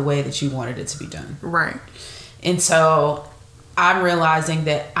not the way that you wanted it to be done. Right. And so I'm realizing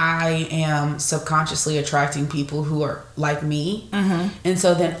that I am subconsciously attracting people who are like me. And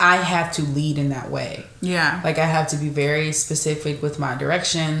so then I have to lead in that way. Yeah. Like, I have to be very specific with my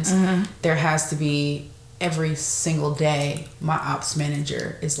directions. There has to be, every single day, my ops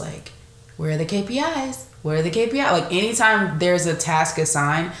manager is like, where are the KPIs? Where are the KPIs? Like, anytime there's a task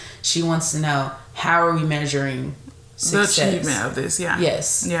assigned, she wants to know, how are we measuring success? The achievement of this, yeah.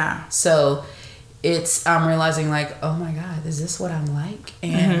 Yes. Yeah. So I'm realizing, like, oh my God, is this what I'm like?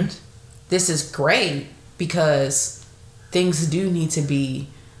 And this is great, because things do need to be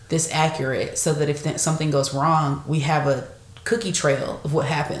this accurate, so that if something goes wrong, we have a cookie trail of what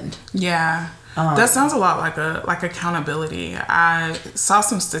happened. Yeah. That sounds a lot like accountability. I saw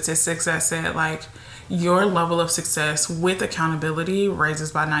some statistics that said like your level of success with accountability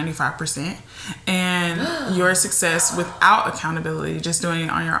raises by 95%, and your success without accountability, just doing it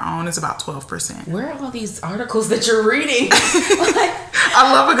on your own, is about 12%. Where are all these articles that you're reading?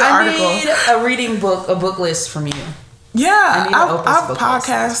 I love a good article. I need a reading book, a book list from you. Yeah, I've book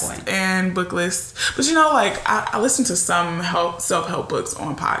podcasts and book lists, but like I listen to some self-help books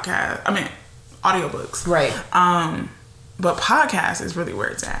on podcast. I mean, audiobooks. Right. But podcast is really where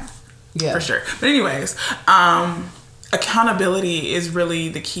it's at. Yeah, for sure. But anyways, accountability is really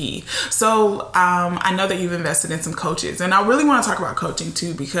the key. So I know that you've invested in some coaches, and I really want to talk about coaching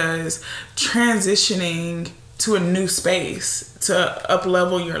too, because transitioning to a new space to up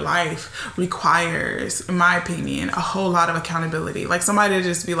level your life requires, in my opinion, a whole lot of accountability. Like somebody to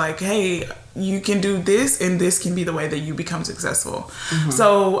just be like, hey, you can do this, and this can be the way that you become successful.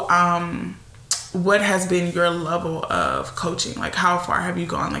 So what has been your level of coaching? Like how far have you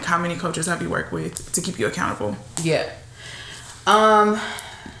gone? Like how many coaches have you worked with to keep you accountable? Yeah.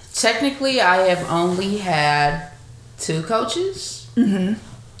 Technically I have only had 2 coaches. 3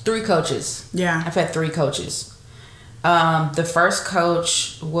 coaches. Yeah. I've had 3 coaches. The first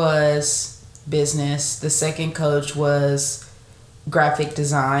coach was business. The second coach was graphic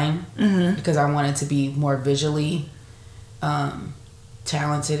design, because I wanted to be more visually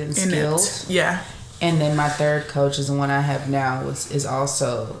talented and skilled. Yeah. And then my third coach is the one I have now, is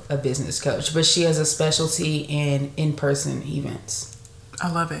also a business coach, but she has a specialty in person events.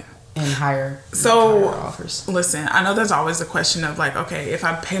 I love it. And higher offers. Listen, I know there's always a question of like, okay, if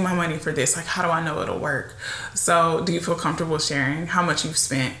I pay my money for this, like how do I know it'll work? So do you feel comfortable sharing how much you've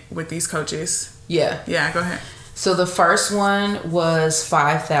spent with these coaches? Yeah. Yeah, go ahead. So the first one was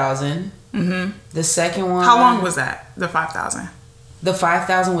 $5,000. The second one. How long was that? The $5,000. The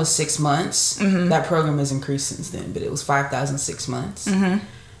 $5,000 was 6 months. That program has increased since then, but it was $5,000 6 months.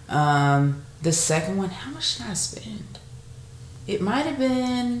 The second one, how much did I spend? It might have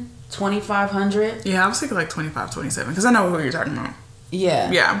been $2,500. Yeah, I was thinking like 25, 27, because I know who you're talking about.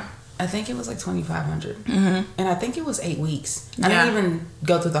 Yeah. Yeah. I think it was like $2,500. And I think it was 8 weeks. I didn't even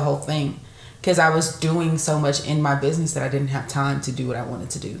go through the whole thing, because I was doing so much in my business that I didn't have time to do what I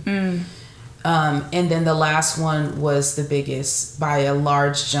wanted to do. And then the last one was the biggest by a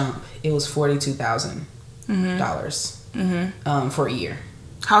large jump. It was $42,000 for a year.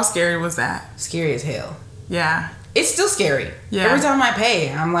 How scary was that? Scary as hell. Yeah. It's still scary. Yeah. Every time I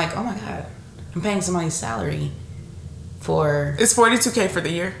pay, I'm like, oh my God, I'm paying somebody's salary for... It's $42K for the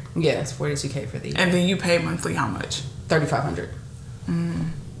year? Yeah, it's $42K for the year. And then you pay monthly how much? $3,500.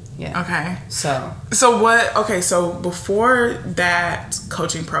 Yeah. Okay. So before that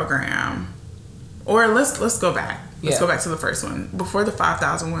coaching program, or let's go back. Let's go back to the first one. Before the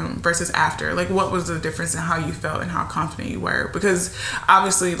 5,000 one versus after, like what was the difference in how you felt and how confident you were? Because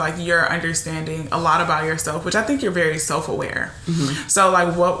obviously like you're understanding a lot about yourself, which I think you're very self-aware. So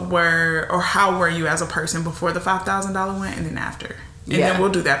like how were you as a person before the $5,000 went and then after? And then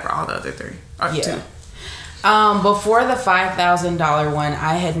we'll do that for all the other 3 or 2. Before the $5,000 one,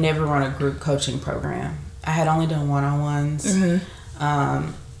 I had never run a group coaching program. I had only done one-on-ones.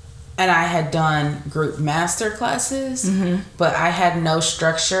 And I had done group master classes, but I had no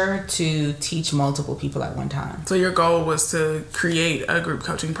structure to teach multiple people at one time. So your goal was to create a group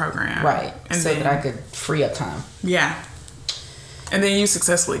coaching program. Right. And so that I could free up time. Yeah. And then you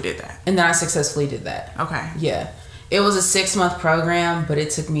successfully did that. And then I successfully did that. Okay. Yeah. It was a 6-month program, but it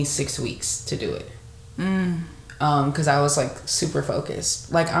took me 6 weeks to do it. Because I was like super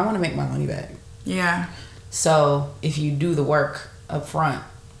focused. Like I want to make my money back. Yeah. So if you do the work up front,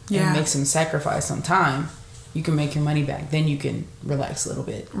 and make some sacrifice, some time, you can make your money back. Then you can relax a little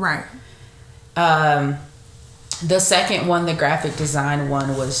bit. Right. The second one, the graphic design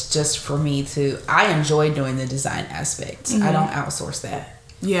one, was just for me I enjoy doing the design aspect. I don't outsource that.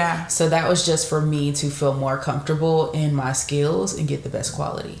 Yeah. So that was just for me to feel more comfortable in my skills and get the best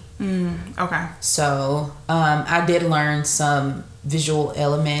quality. Okay. So I did learn some visual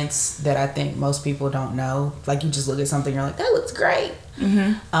elements that I think most people don't know. Like you just look at something, you're like, that looks great.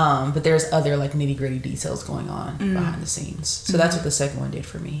 But there's other like nitty gritty details going on behind the scenes. So that's what the second one did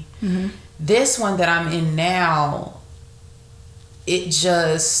for me. This one that I'm in now, it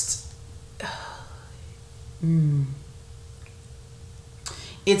just...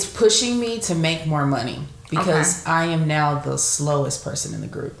 It's pushing me to make more money because I am now the slowest person in the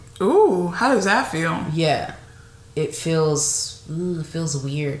group. Ooh, how does that feel? Yeah. It feels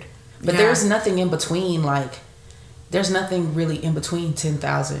weird. But there's nothing in between. Like, there's nothing really in between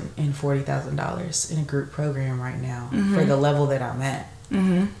 $10,000 and $40,000 in a group program right now for the level that I'm at.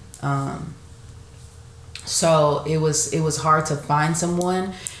 So it was hard to find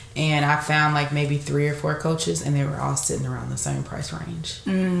someone, and I found like maybe 3 or 4 coaches, and they were all sitting around the same price range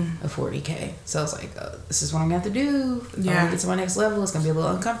of $40K. So I was like, this is what I'm gonna have to do. If I want to get to my next level, it's gonna be a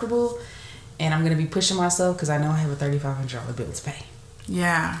little uncomfortable, and I'm gonna be pushing myself because I know I have a $3,500 bill to pay.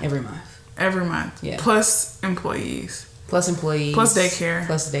 Yeah. Every month. Every month. Yeah. Plus employees. Plus employees. Plus daycare.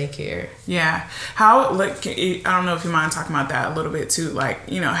 Plus daycare. Yeah. How, like, I don't know if you mind talking about that a little bit too. Like,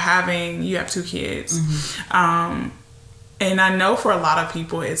 you have 2 kids. And I know for a lot of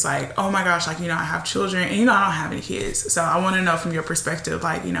people, it's like, oh my gosh, like, I have children and, I don't have any kids. So I want to know from your perspective,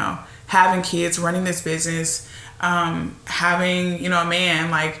 like, having kids, running this business, having, a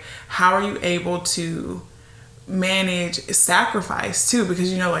man, like, how are you able to manage sacrifice too?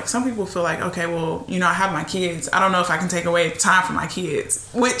 Because like some people feel like, okay, well, I have my kids, I don't know if I can take away time from my kids,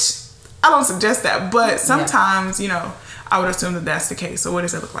 which I don't suggest that, but sometimes I would assume that that's the case. So what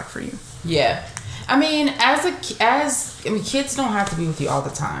does it look like for you? Yeah, I mean, kids don't have to be with you all the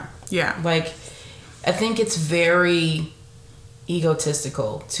time. Yeah, like I think it's very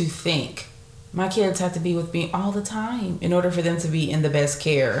egotistical to think my kids have to be with me all the time in order for them to be in the best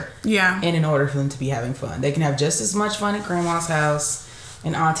care. Yeah. And in order for them to be having fun. They can have just as much fun at grandma's house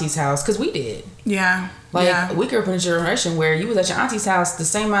and auntie's house, because we did. Yeah. Like, we grew up in a generation where you was at your auntie's house the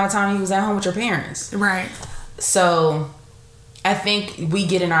same amount of time you was at home with your parents. Right. So I think we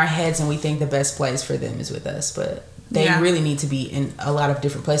get in our heads and we think the best place for them is with us, but they really need to be in a lot of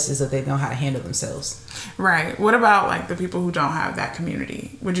different places so they know how to handle themselves. Right. What about like the people who don't have that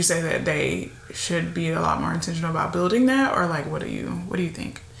community? Would you say that they should be a lot more intentional about building that, or like what do you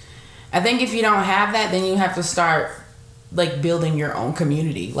think? I think if you don't have that, then you have to start like building your own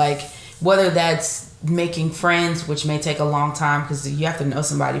community. Like whether that's making friends, which may take a long time because you have to know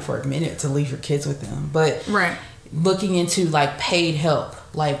somebody for a minute to leave your kids with them. But looking into like paid help,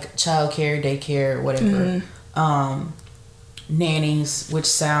 like childcare, daycare, whatever. Nannies, which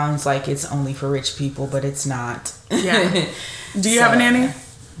sounds like it's only for rich people, but it's not. Yeah. Do you have a nanny?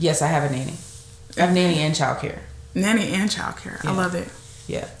 Yes, I have a nanny. I have nanny and childcare. Nanny and childcare. Yeah. I love it.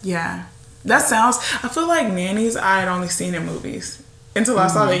 Yeah. Yeah. I feel like nannies I had only seen in movies until I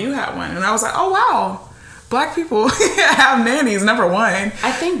saw that you had one. And I was like, oh wow, Black people have nannies, number one.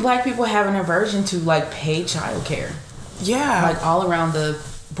 I think Black people have an aversion to like paid childcare. Yeah. Like all around the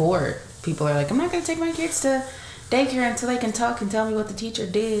board. People are like, I'm not going to take my kids to daycare until they can talk and tell me what the teacher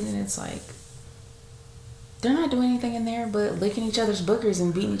did. And it's like, they're not doing anything in there but licking each other's boogers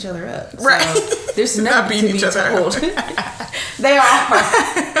and beating each other up. Right. So there's nothing to be told. They are.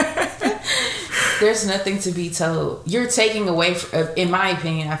 There's nothing to be told. You're taking away, in my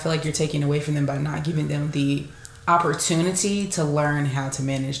opinion, I feel like you're taking away from them by not giving them the opportunity to learn how to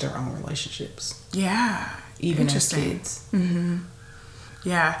manage their own relationships. Yeah. Even as kids. Mm-hmm.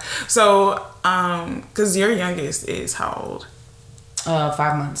 Yeah. So, because your youngest is how old? 5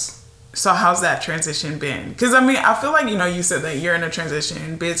 months. So how's that transition been? Because I mean, I feel like, you said that you're in a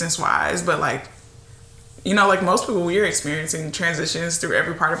transition business wise, but like, like most people, we're experiencing transitions through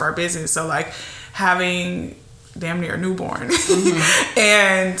every part of our business. So like having damn near a newborn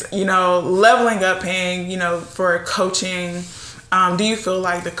and, leveling up, paying, for coaching. Do you feel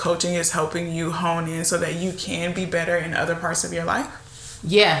like the coaching is helping you hone in so that you can be better in other parts of your life?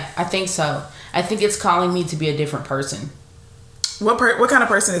 Yeah, I think so. I think it's calling me to be a different person. What kind of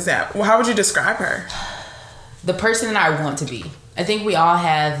person is that? Well, how would you describe her? The person that I want to be. I think we all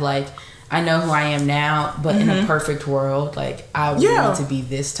have like, I know who I am now, but in a perfect world, like I want to be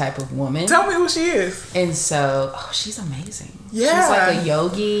this type of woman. Tell me who she is. And so, she's amazing. Yeah. She's like a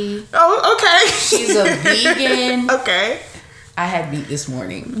yogi. Oh, okay. She's a vegan. Okay. I had meat this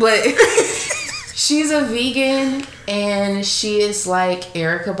morning, but she's a vegan and she is like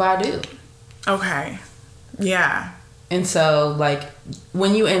Erykah Badu. Okay. Yeah. And so like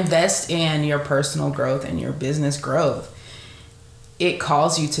when you invest in your personal growth and your business growth, it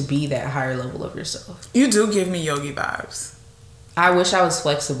calls you to be that higher level of yourself. You do give me yogi vibes. I wish I was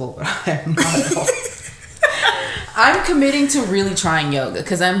flexible, but I'm not at all. I'm committing to really trying yoga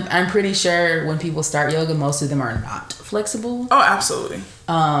because I'm pretty sure when people start yoga, most of them are not flexible. Oh, absolutely.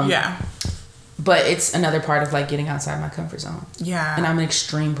 Yeah. But it's another part of like getting outside my comfort zone. Yeah. And I'm an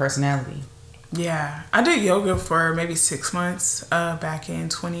extreme personality. Yeah. I did yoga for maybe 6 months back in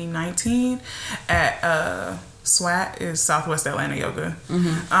 2019 at SWAT, is Southwest Atlanta Yoga.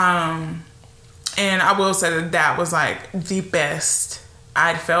 And I will say that was like the best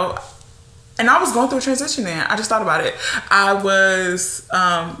I'd felt. And I was going through a transition then. I just thought about it. I was,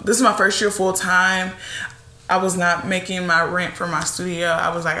 this is my first year full time. I was not making my rent for my studio.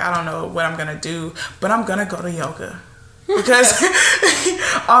 I was like, I don't know what I'm going to do, but I'm going to go to yoga. Because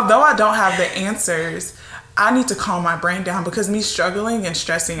although I don't have the answers, I need to calm my brain down, because me struggling and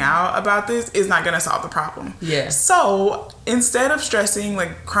stressing out about this is not going to solve the problem. Yeah. So instead of stressing,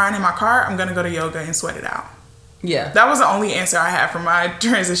 like crying in my car, I'm going to go to yoga and sweat it out. Yeah. That was the only answer I had for my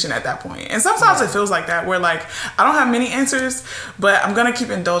transition at that point. And sometimes it feels like that, where like I don't have many answers, but I'm going to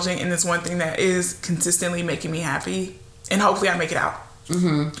keep indulging in this one thing that is consistently making me happy. And hopefully I make it out.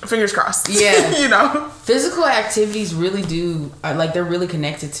 Mm-hmm. Fingers crossed. Yeah. You know? Physical activities really do, like, they're really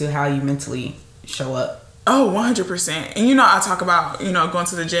connected to how you mentally show up. Oh, 100%. And, I talk about, going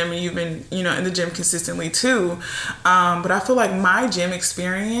to the gym, and you've been, in the gym consistently too. But I feel like my gym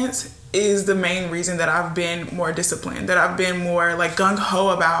experience is the main reason that I've been more disciplined, that I've been more like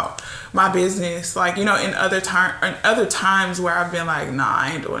gung-ho about my business. Like, in other times where I've been like, nah,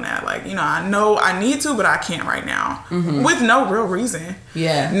 I ain't doing that. Like, I know I need to, but I can't right now. Mm-hmm. With no real reason.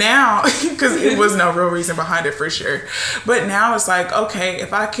 Yeah. Now, because it was no real reason behind it for sure. But now it's like, okay,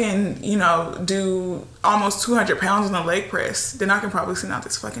 if I can, do almost 200 pounds on a leg press, then I can probably send out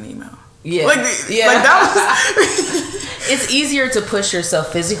this fucking email. Yeah. Like that was... It's easier to push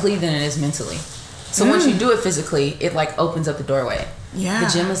yourself physically than it is mentally. So once you do it physically, it like opens up the doorway. Yeah.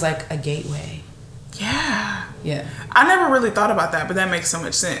 The gym is like a gateway. Yeah. Yeah. I never really thought about that, but that makes so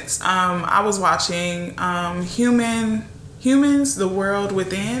much sense. I was watching Humans, The World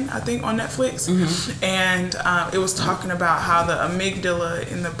Within, I think, on Netflix. Mm-hmm. And it was talking about how the amygdala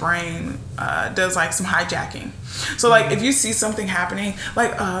in the brain does like some hijacking. So like if you see something happening,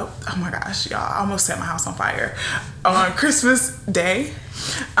 like, oh my gosh, y'all, I almost set my house on fire. On Christmas Day,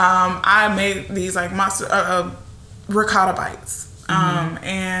 I made these like monster ricotta bites.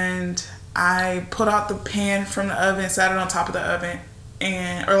 And I put out the pan from the oven, sat it on top of the oven,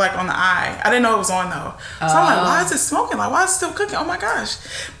 or like on the eye. I didn't know it was on though. So I'm like, why is it smoking? Like, why is it still cooking? Oh my gosh.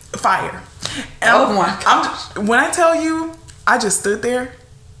 Fire. And when I tell you, I just stood there,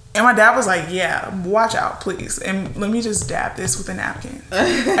 and my dad was like, yeah, watch out, please. And let me just dab this with a napkin.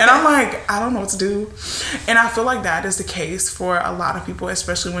 And I'm like, I don't know what to do. And I feel like that is the case for a lot of people,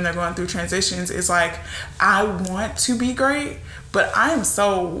 especially when they're going through transitions. It's like, I want to be great, but I am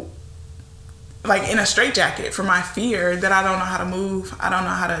so like in a straitjacket for my fear that I don't know how to move. I don't know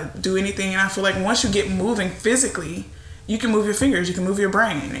how to do anything. And I feel like once you get moving physically, you can move your fingers, you can move your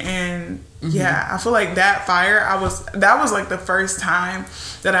brain. And yeah, I feel like that fire, that was like the first time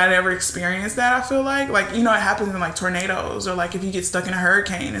that I'd ever experienced that. I feel like, it happens in like tornadoes, or like if you get stuck in a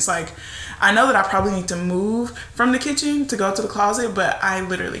hurricane, it's like, I know that I probably need to move from the kitchen to go to the closet, but I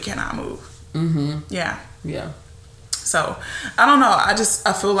literally cannot move. Mm-hmm. Yeah. Yeah. So I don't know.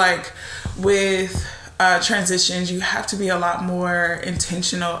 I feel like with transitions, you have to be a lot more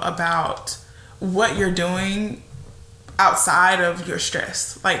intentional about what you're doing outside of your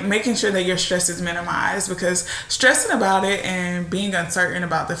stress, like making sure that your stress is minimized, because stressing about it and being uncertain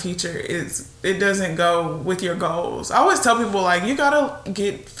about the future it doesn't go with your goals. I always tell people, like, you gotta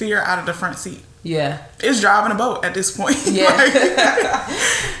get fear out of the front seat. Yeah. It's driving a boat at this point. Yeah.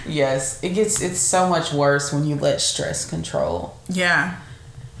 Yes. It's so much worse when you let stress control. Yeah.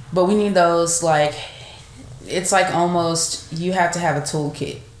 But we need those, like, it's like almost you have to have a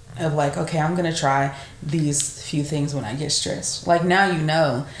toolkit of like, okay, I'm going to try these few things when I get stressed. Like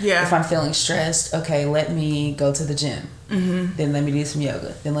now if I'm feeling stressed, okay, let me go to the gym. Mm-hmm. Then let me do some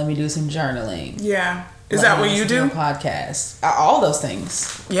yoga. Then let me do some journaling. Yeah. Is that what you do? Podcast. All those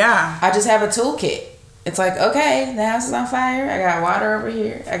things. Yeah. I just have a toolkit. It's like, okay, the house is on fire. I got water over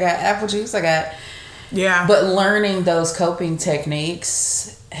here. I got apple juice. Yeah. But learning those coping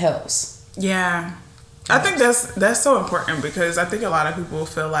techniques helps. Yeah. I think that's so important, because I think a lot of people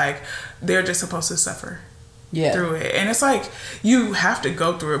feel like they're just supposed to suffer through it. And it's like, you have to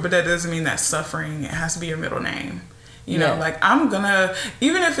go through it, but that doesn't mean that suffering has to be your middle name. You know, like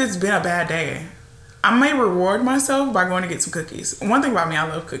even if it's been a bad day, I may reward myself by going to get some cookies. One thing about me, I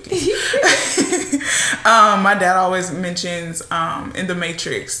love cookies. My dad always mentions in The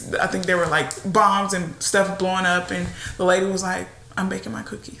Matrix, I think there were like bombs and stuff blowing up, and the lady was like, I'm baking my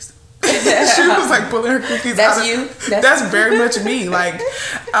cookies. She was like pulling her cookies out. That's very much me. Like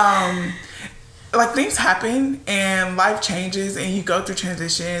things happen and life changes and you go through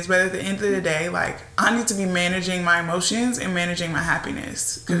transitions, but at the end of the day, like, I need to be managing my emotions and managing my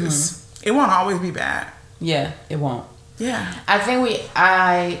happiness, because it won't always be bad. Yeah, it won't. Yeah. I think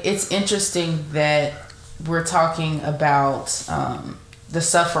it's interesting that we're talking about the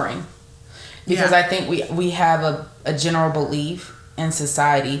suffering, because I think we have a general belief in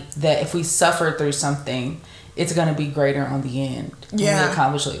society that if we suffer through something, it's going to be greater on the end when we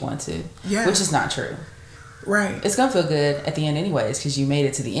accomplish what we want to, which is not true. Right. It's gonna feel good at the end anyways because you made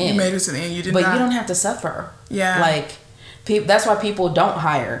it to the end. You made it to the end. You did but not. you don't have to suffer. Yeah. Like, that's why people don't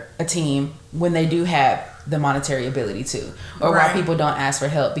hire a team when they do have the monetary ability to, or Right. why people don't ask for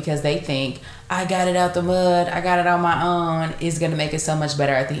help because they think I got it out the mud, I got it on my own, is gonna make it so much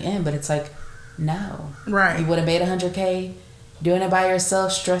better at the end. But it's like, no. Right. You would have made $100K doing it by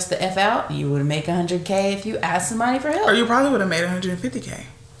yourself, stressed the F out. You would make $100K if you asked somebody for help. Or you probably would have made $150K.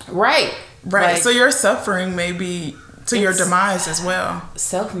 Right. Right. Like, So your suffering may be to your demise as well.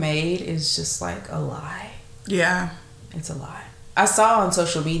 self-made is just like a lie. Yeah. It's a lie. I saw on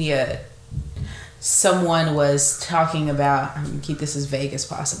social media someone was talking about, I'm gonna keep this as vague as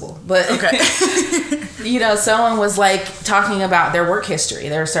possible, but Okay. someone was like talking about their work history.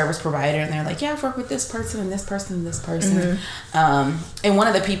 They're a service provider and they're like, yeah, I've worked with this person and this person and this person. And one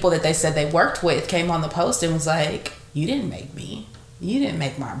of the people that they said they worked with came on the post and was like, you didn't make me. You didn't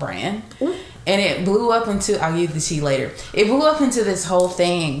make my brand. And it blew up into, I'll give this to you later. It blew up into this whole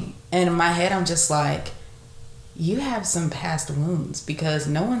thing. And in my head, I'm just like, you have some past wounds because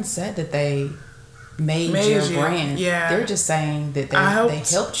no one said that they made your brand. Yeah. They're just saying that they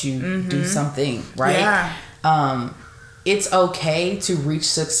helped you do something, right? Yeah. It's okay to reach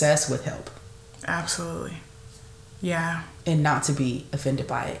success with help. Absolutely. Yeah. And not to be offended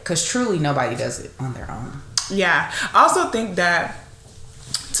by it. Because truly nobody does it on their own. Yeah. I also think that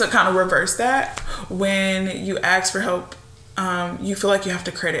to kind of reverse that, when you ask for help, you feel like you have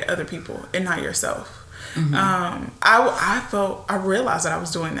to credit other people and not yourself. I realized that I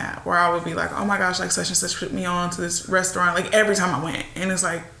was doing that, where I would be like, oh my gosh, like such and such put me on to this restaurant, like every time I went. And it's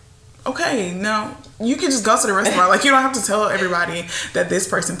like, okay, no, you can just go to the restaurant. Like, you don't have to tell everybody that this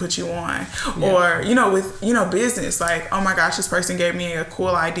person put you on. Yeah. Or, with, business, like, oh my gosh, this person gave me a cool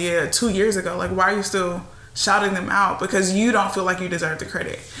idea 2 years ago. Like, why are you still shouting them out? Because you don't feel like you deserve the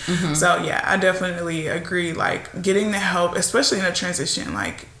credit. So yeah, I definitely agree. Like, getting the help, especially in a transition,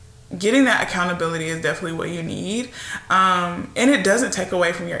 like getting that accountability is definitely what you need. And it doesn't take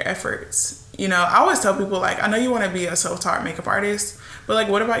away from your efforts. I always tell people, like, I know you want to be a self-taught makeup artist, but like,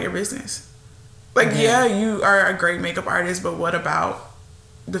 what about your business? Like, yeah, you are a great makeup artist, but what about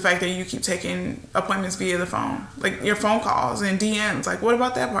the fact that you keep taking appointments via the phone? Like, your phone calls and DMs, like, what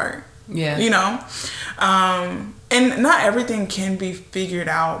about that part? Yeah. And not everything can be figured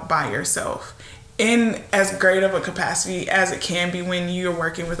out by yourself in as great of a capacity as it can be when you're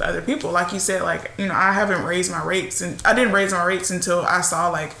working with other people. Like you said, like, I haven't raised my rates, and I didn't raise my rates until I saw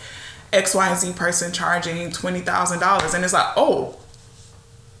like X, Y, and Z person charging $20,000. And it's like, oh,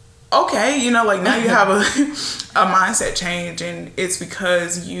 okay. Like, now you have a mindset change, and it's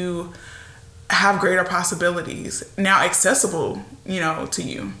because you have greater possibilities now accessible, to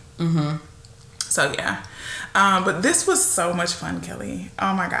you. So yeah. But this was so much fun, Kelly.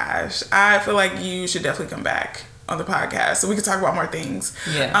 Oh my gosh. I feel like you should definitely come back on the podcast so we can talk about more things.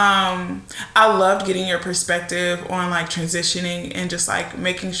 Yeah. I loved getting your perspective on like transitioning and just like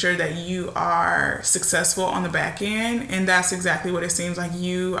making sure that you are successful on the back end. And that's exactly what it seems like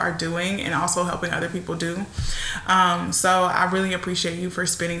you are doing, and also helping other people do. So I really appreciate you for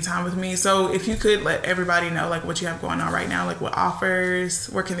spending time with me. So if you could let everybody know like what you have going on right now, like what offers,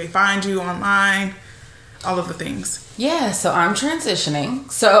 where can they find you online, all of the things. Yeah, so I'm transitioning.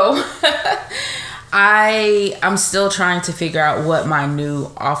 So I'm still trying to figure out what my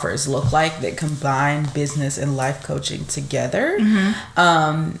new offers look like that combine business and life coaching together.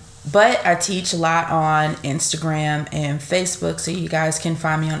 But I teach a lot on Instagram and Facebook, so you guys can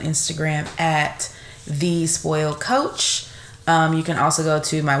find me on Instagram at The Spoiled Coach. You can also go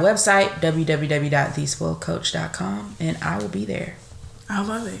to my website, www.thespoiledcoach.com, and I will be there. I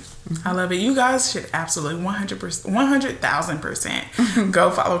love it. I love it. You guys should absolutely 100,000%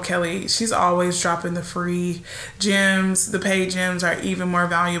 go follow Kelly. She's always dropping the free gems. The paid gems are even more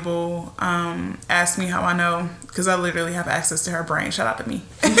valuable. Ask me how I know, because I literally have access to her brain. Shout out to me.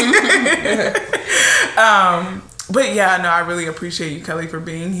 But yeah, no, I really appreciate you, Kelly, for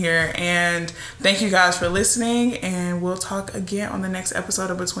being here. And thank you guys for listening. And we'll talk again on the next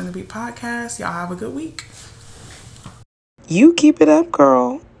episode of Between the Beat Podcast. Y'all have a good week. You keep it up,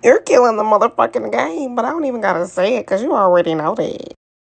 girl. You're killing the motherfucking game, but I don't even gotta say it because you already know that.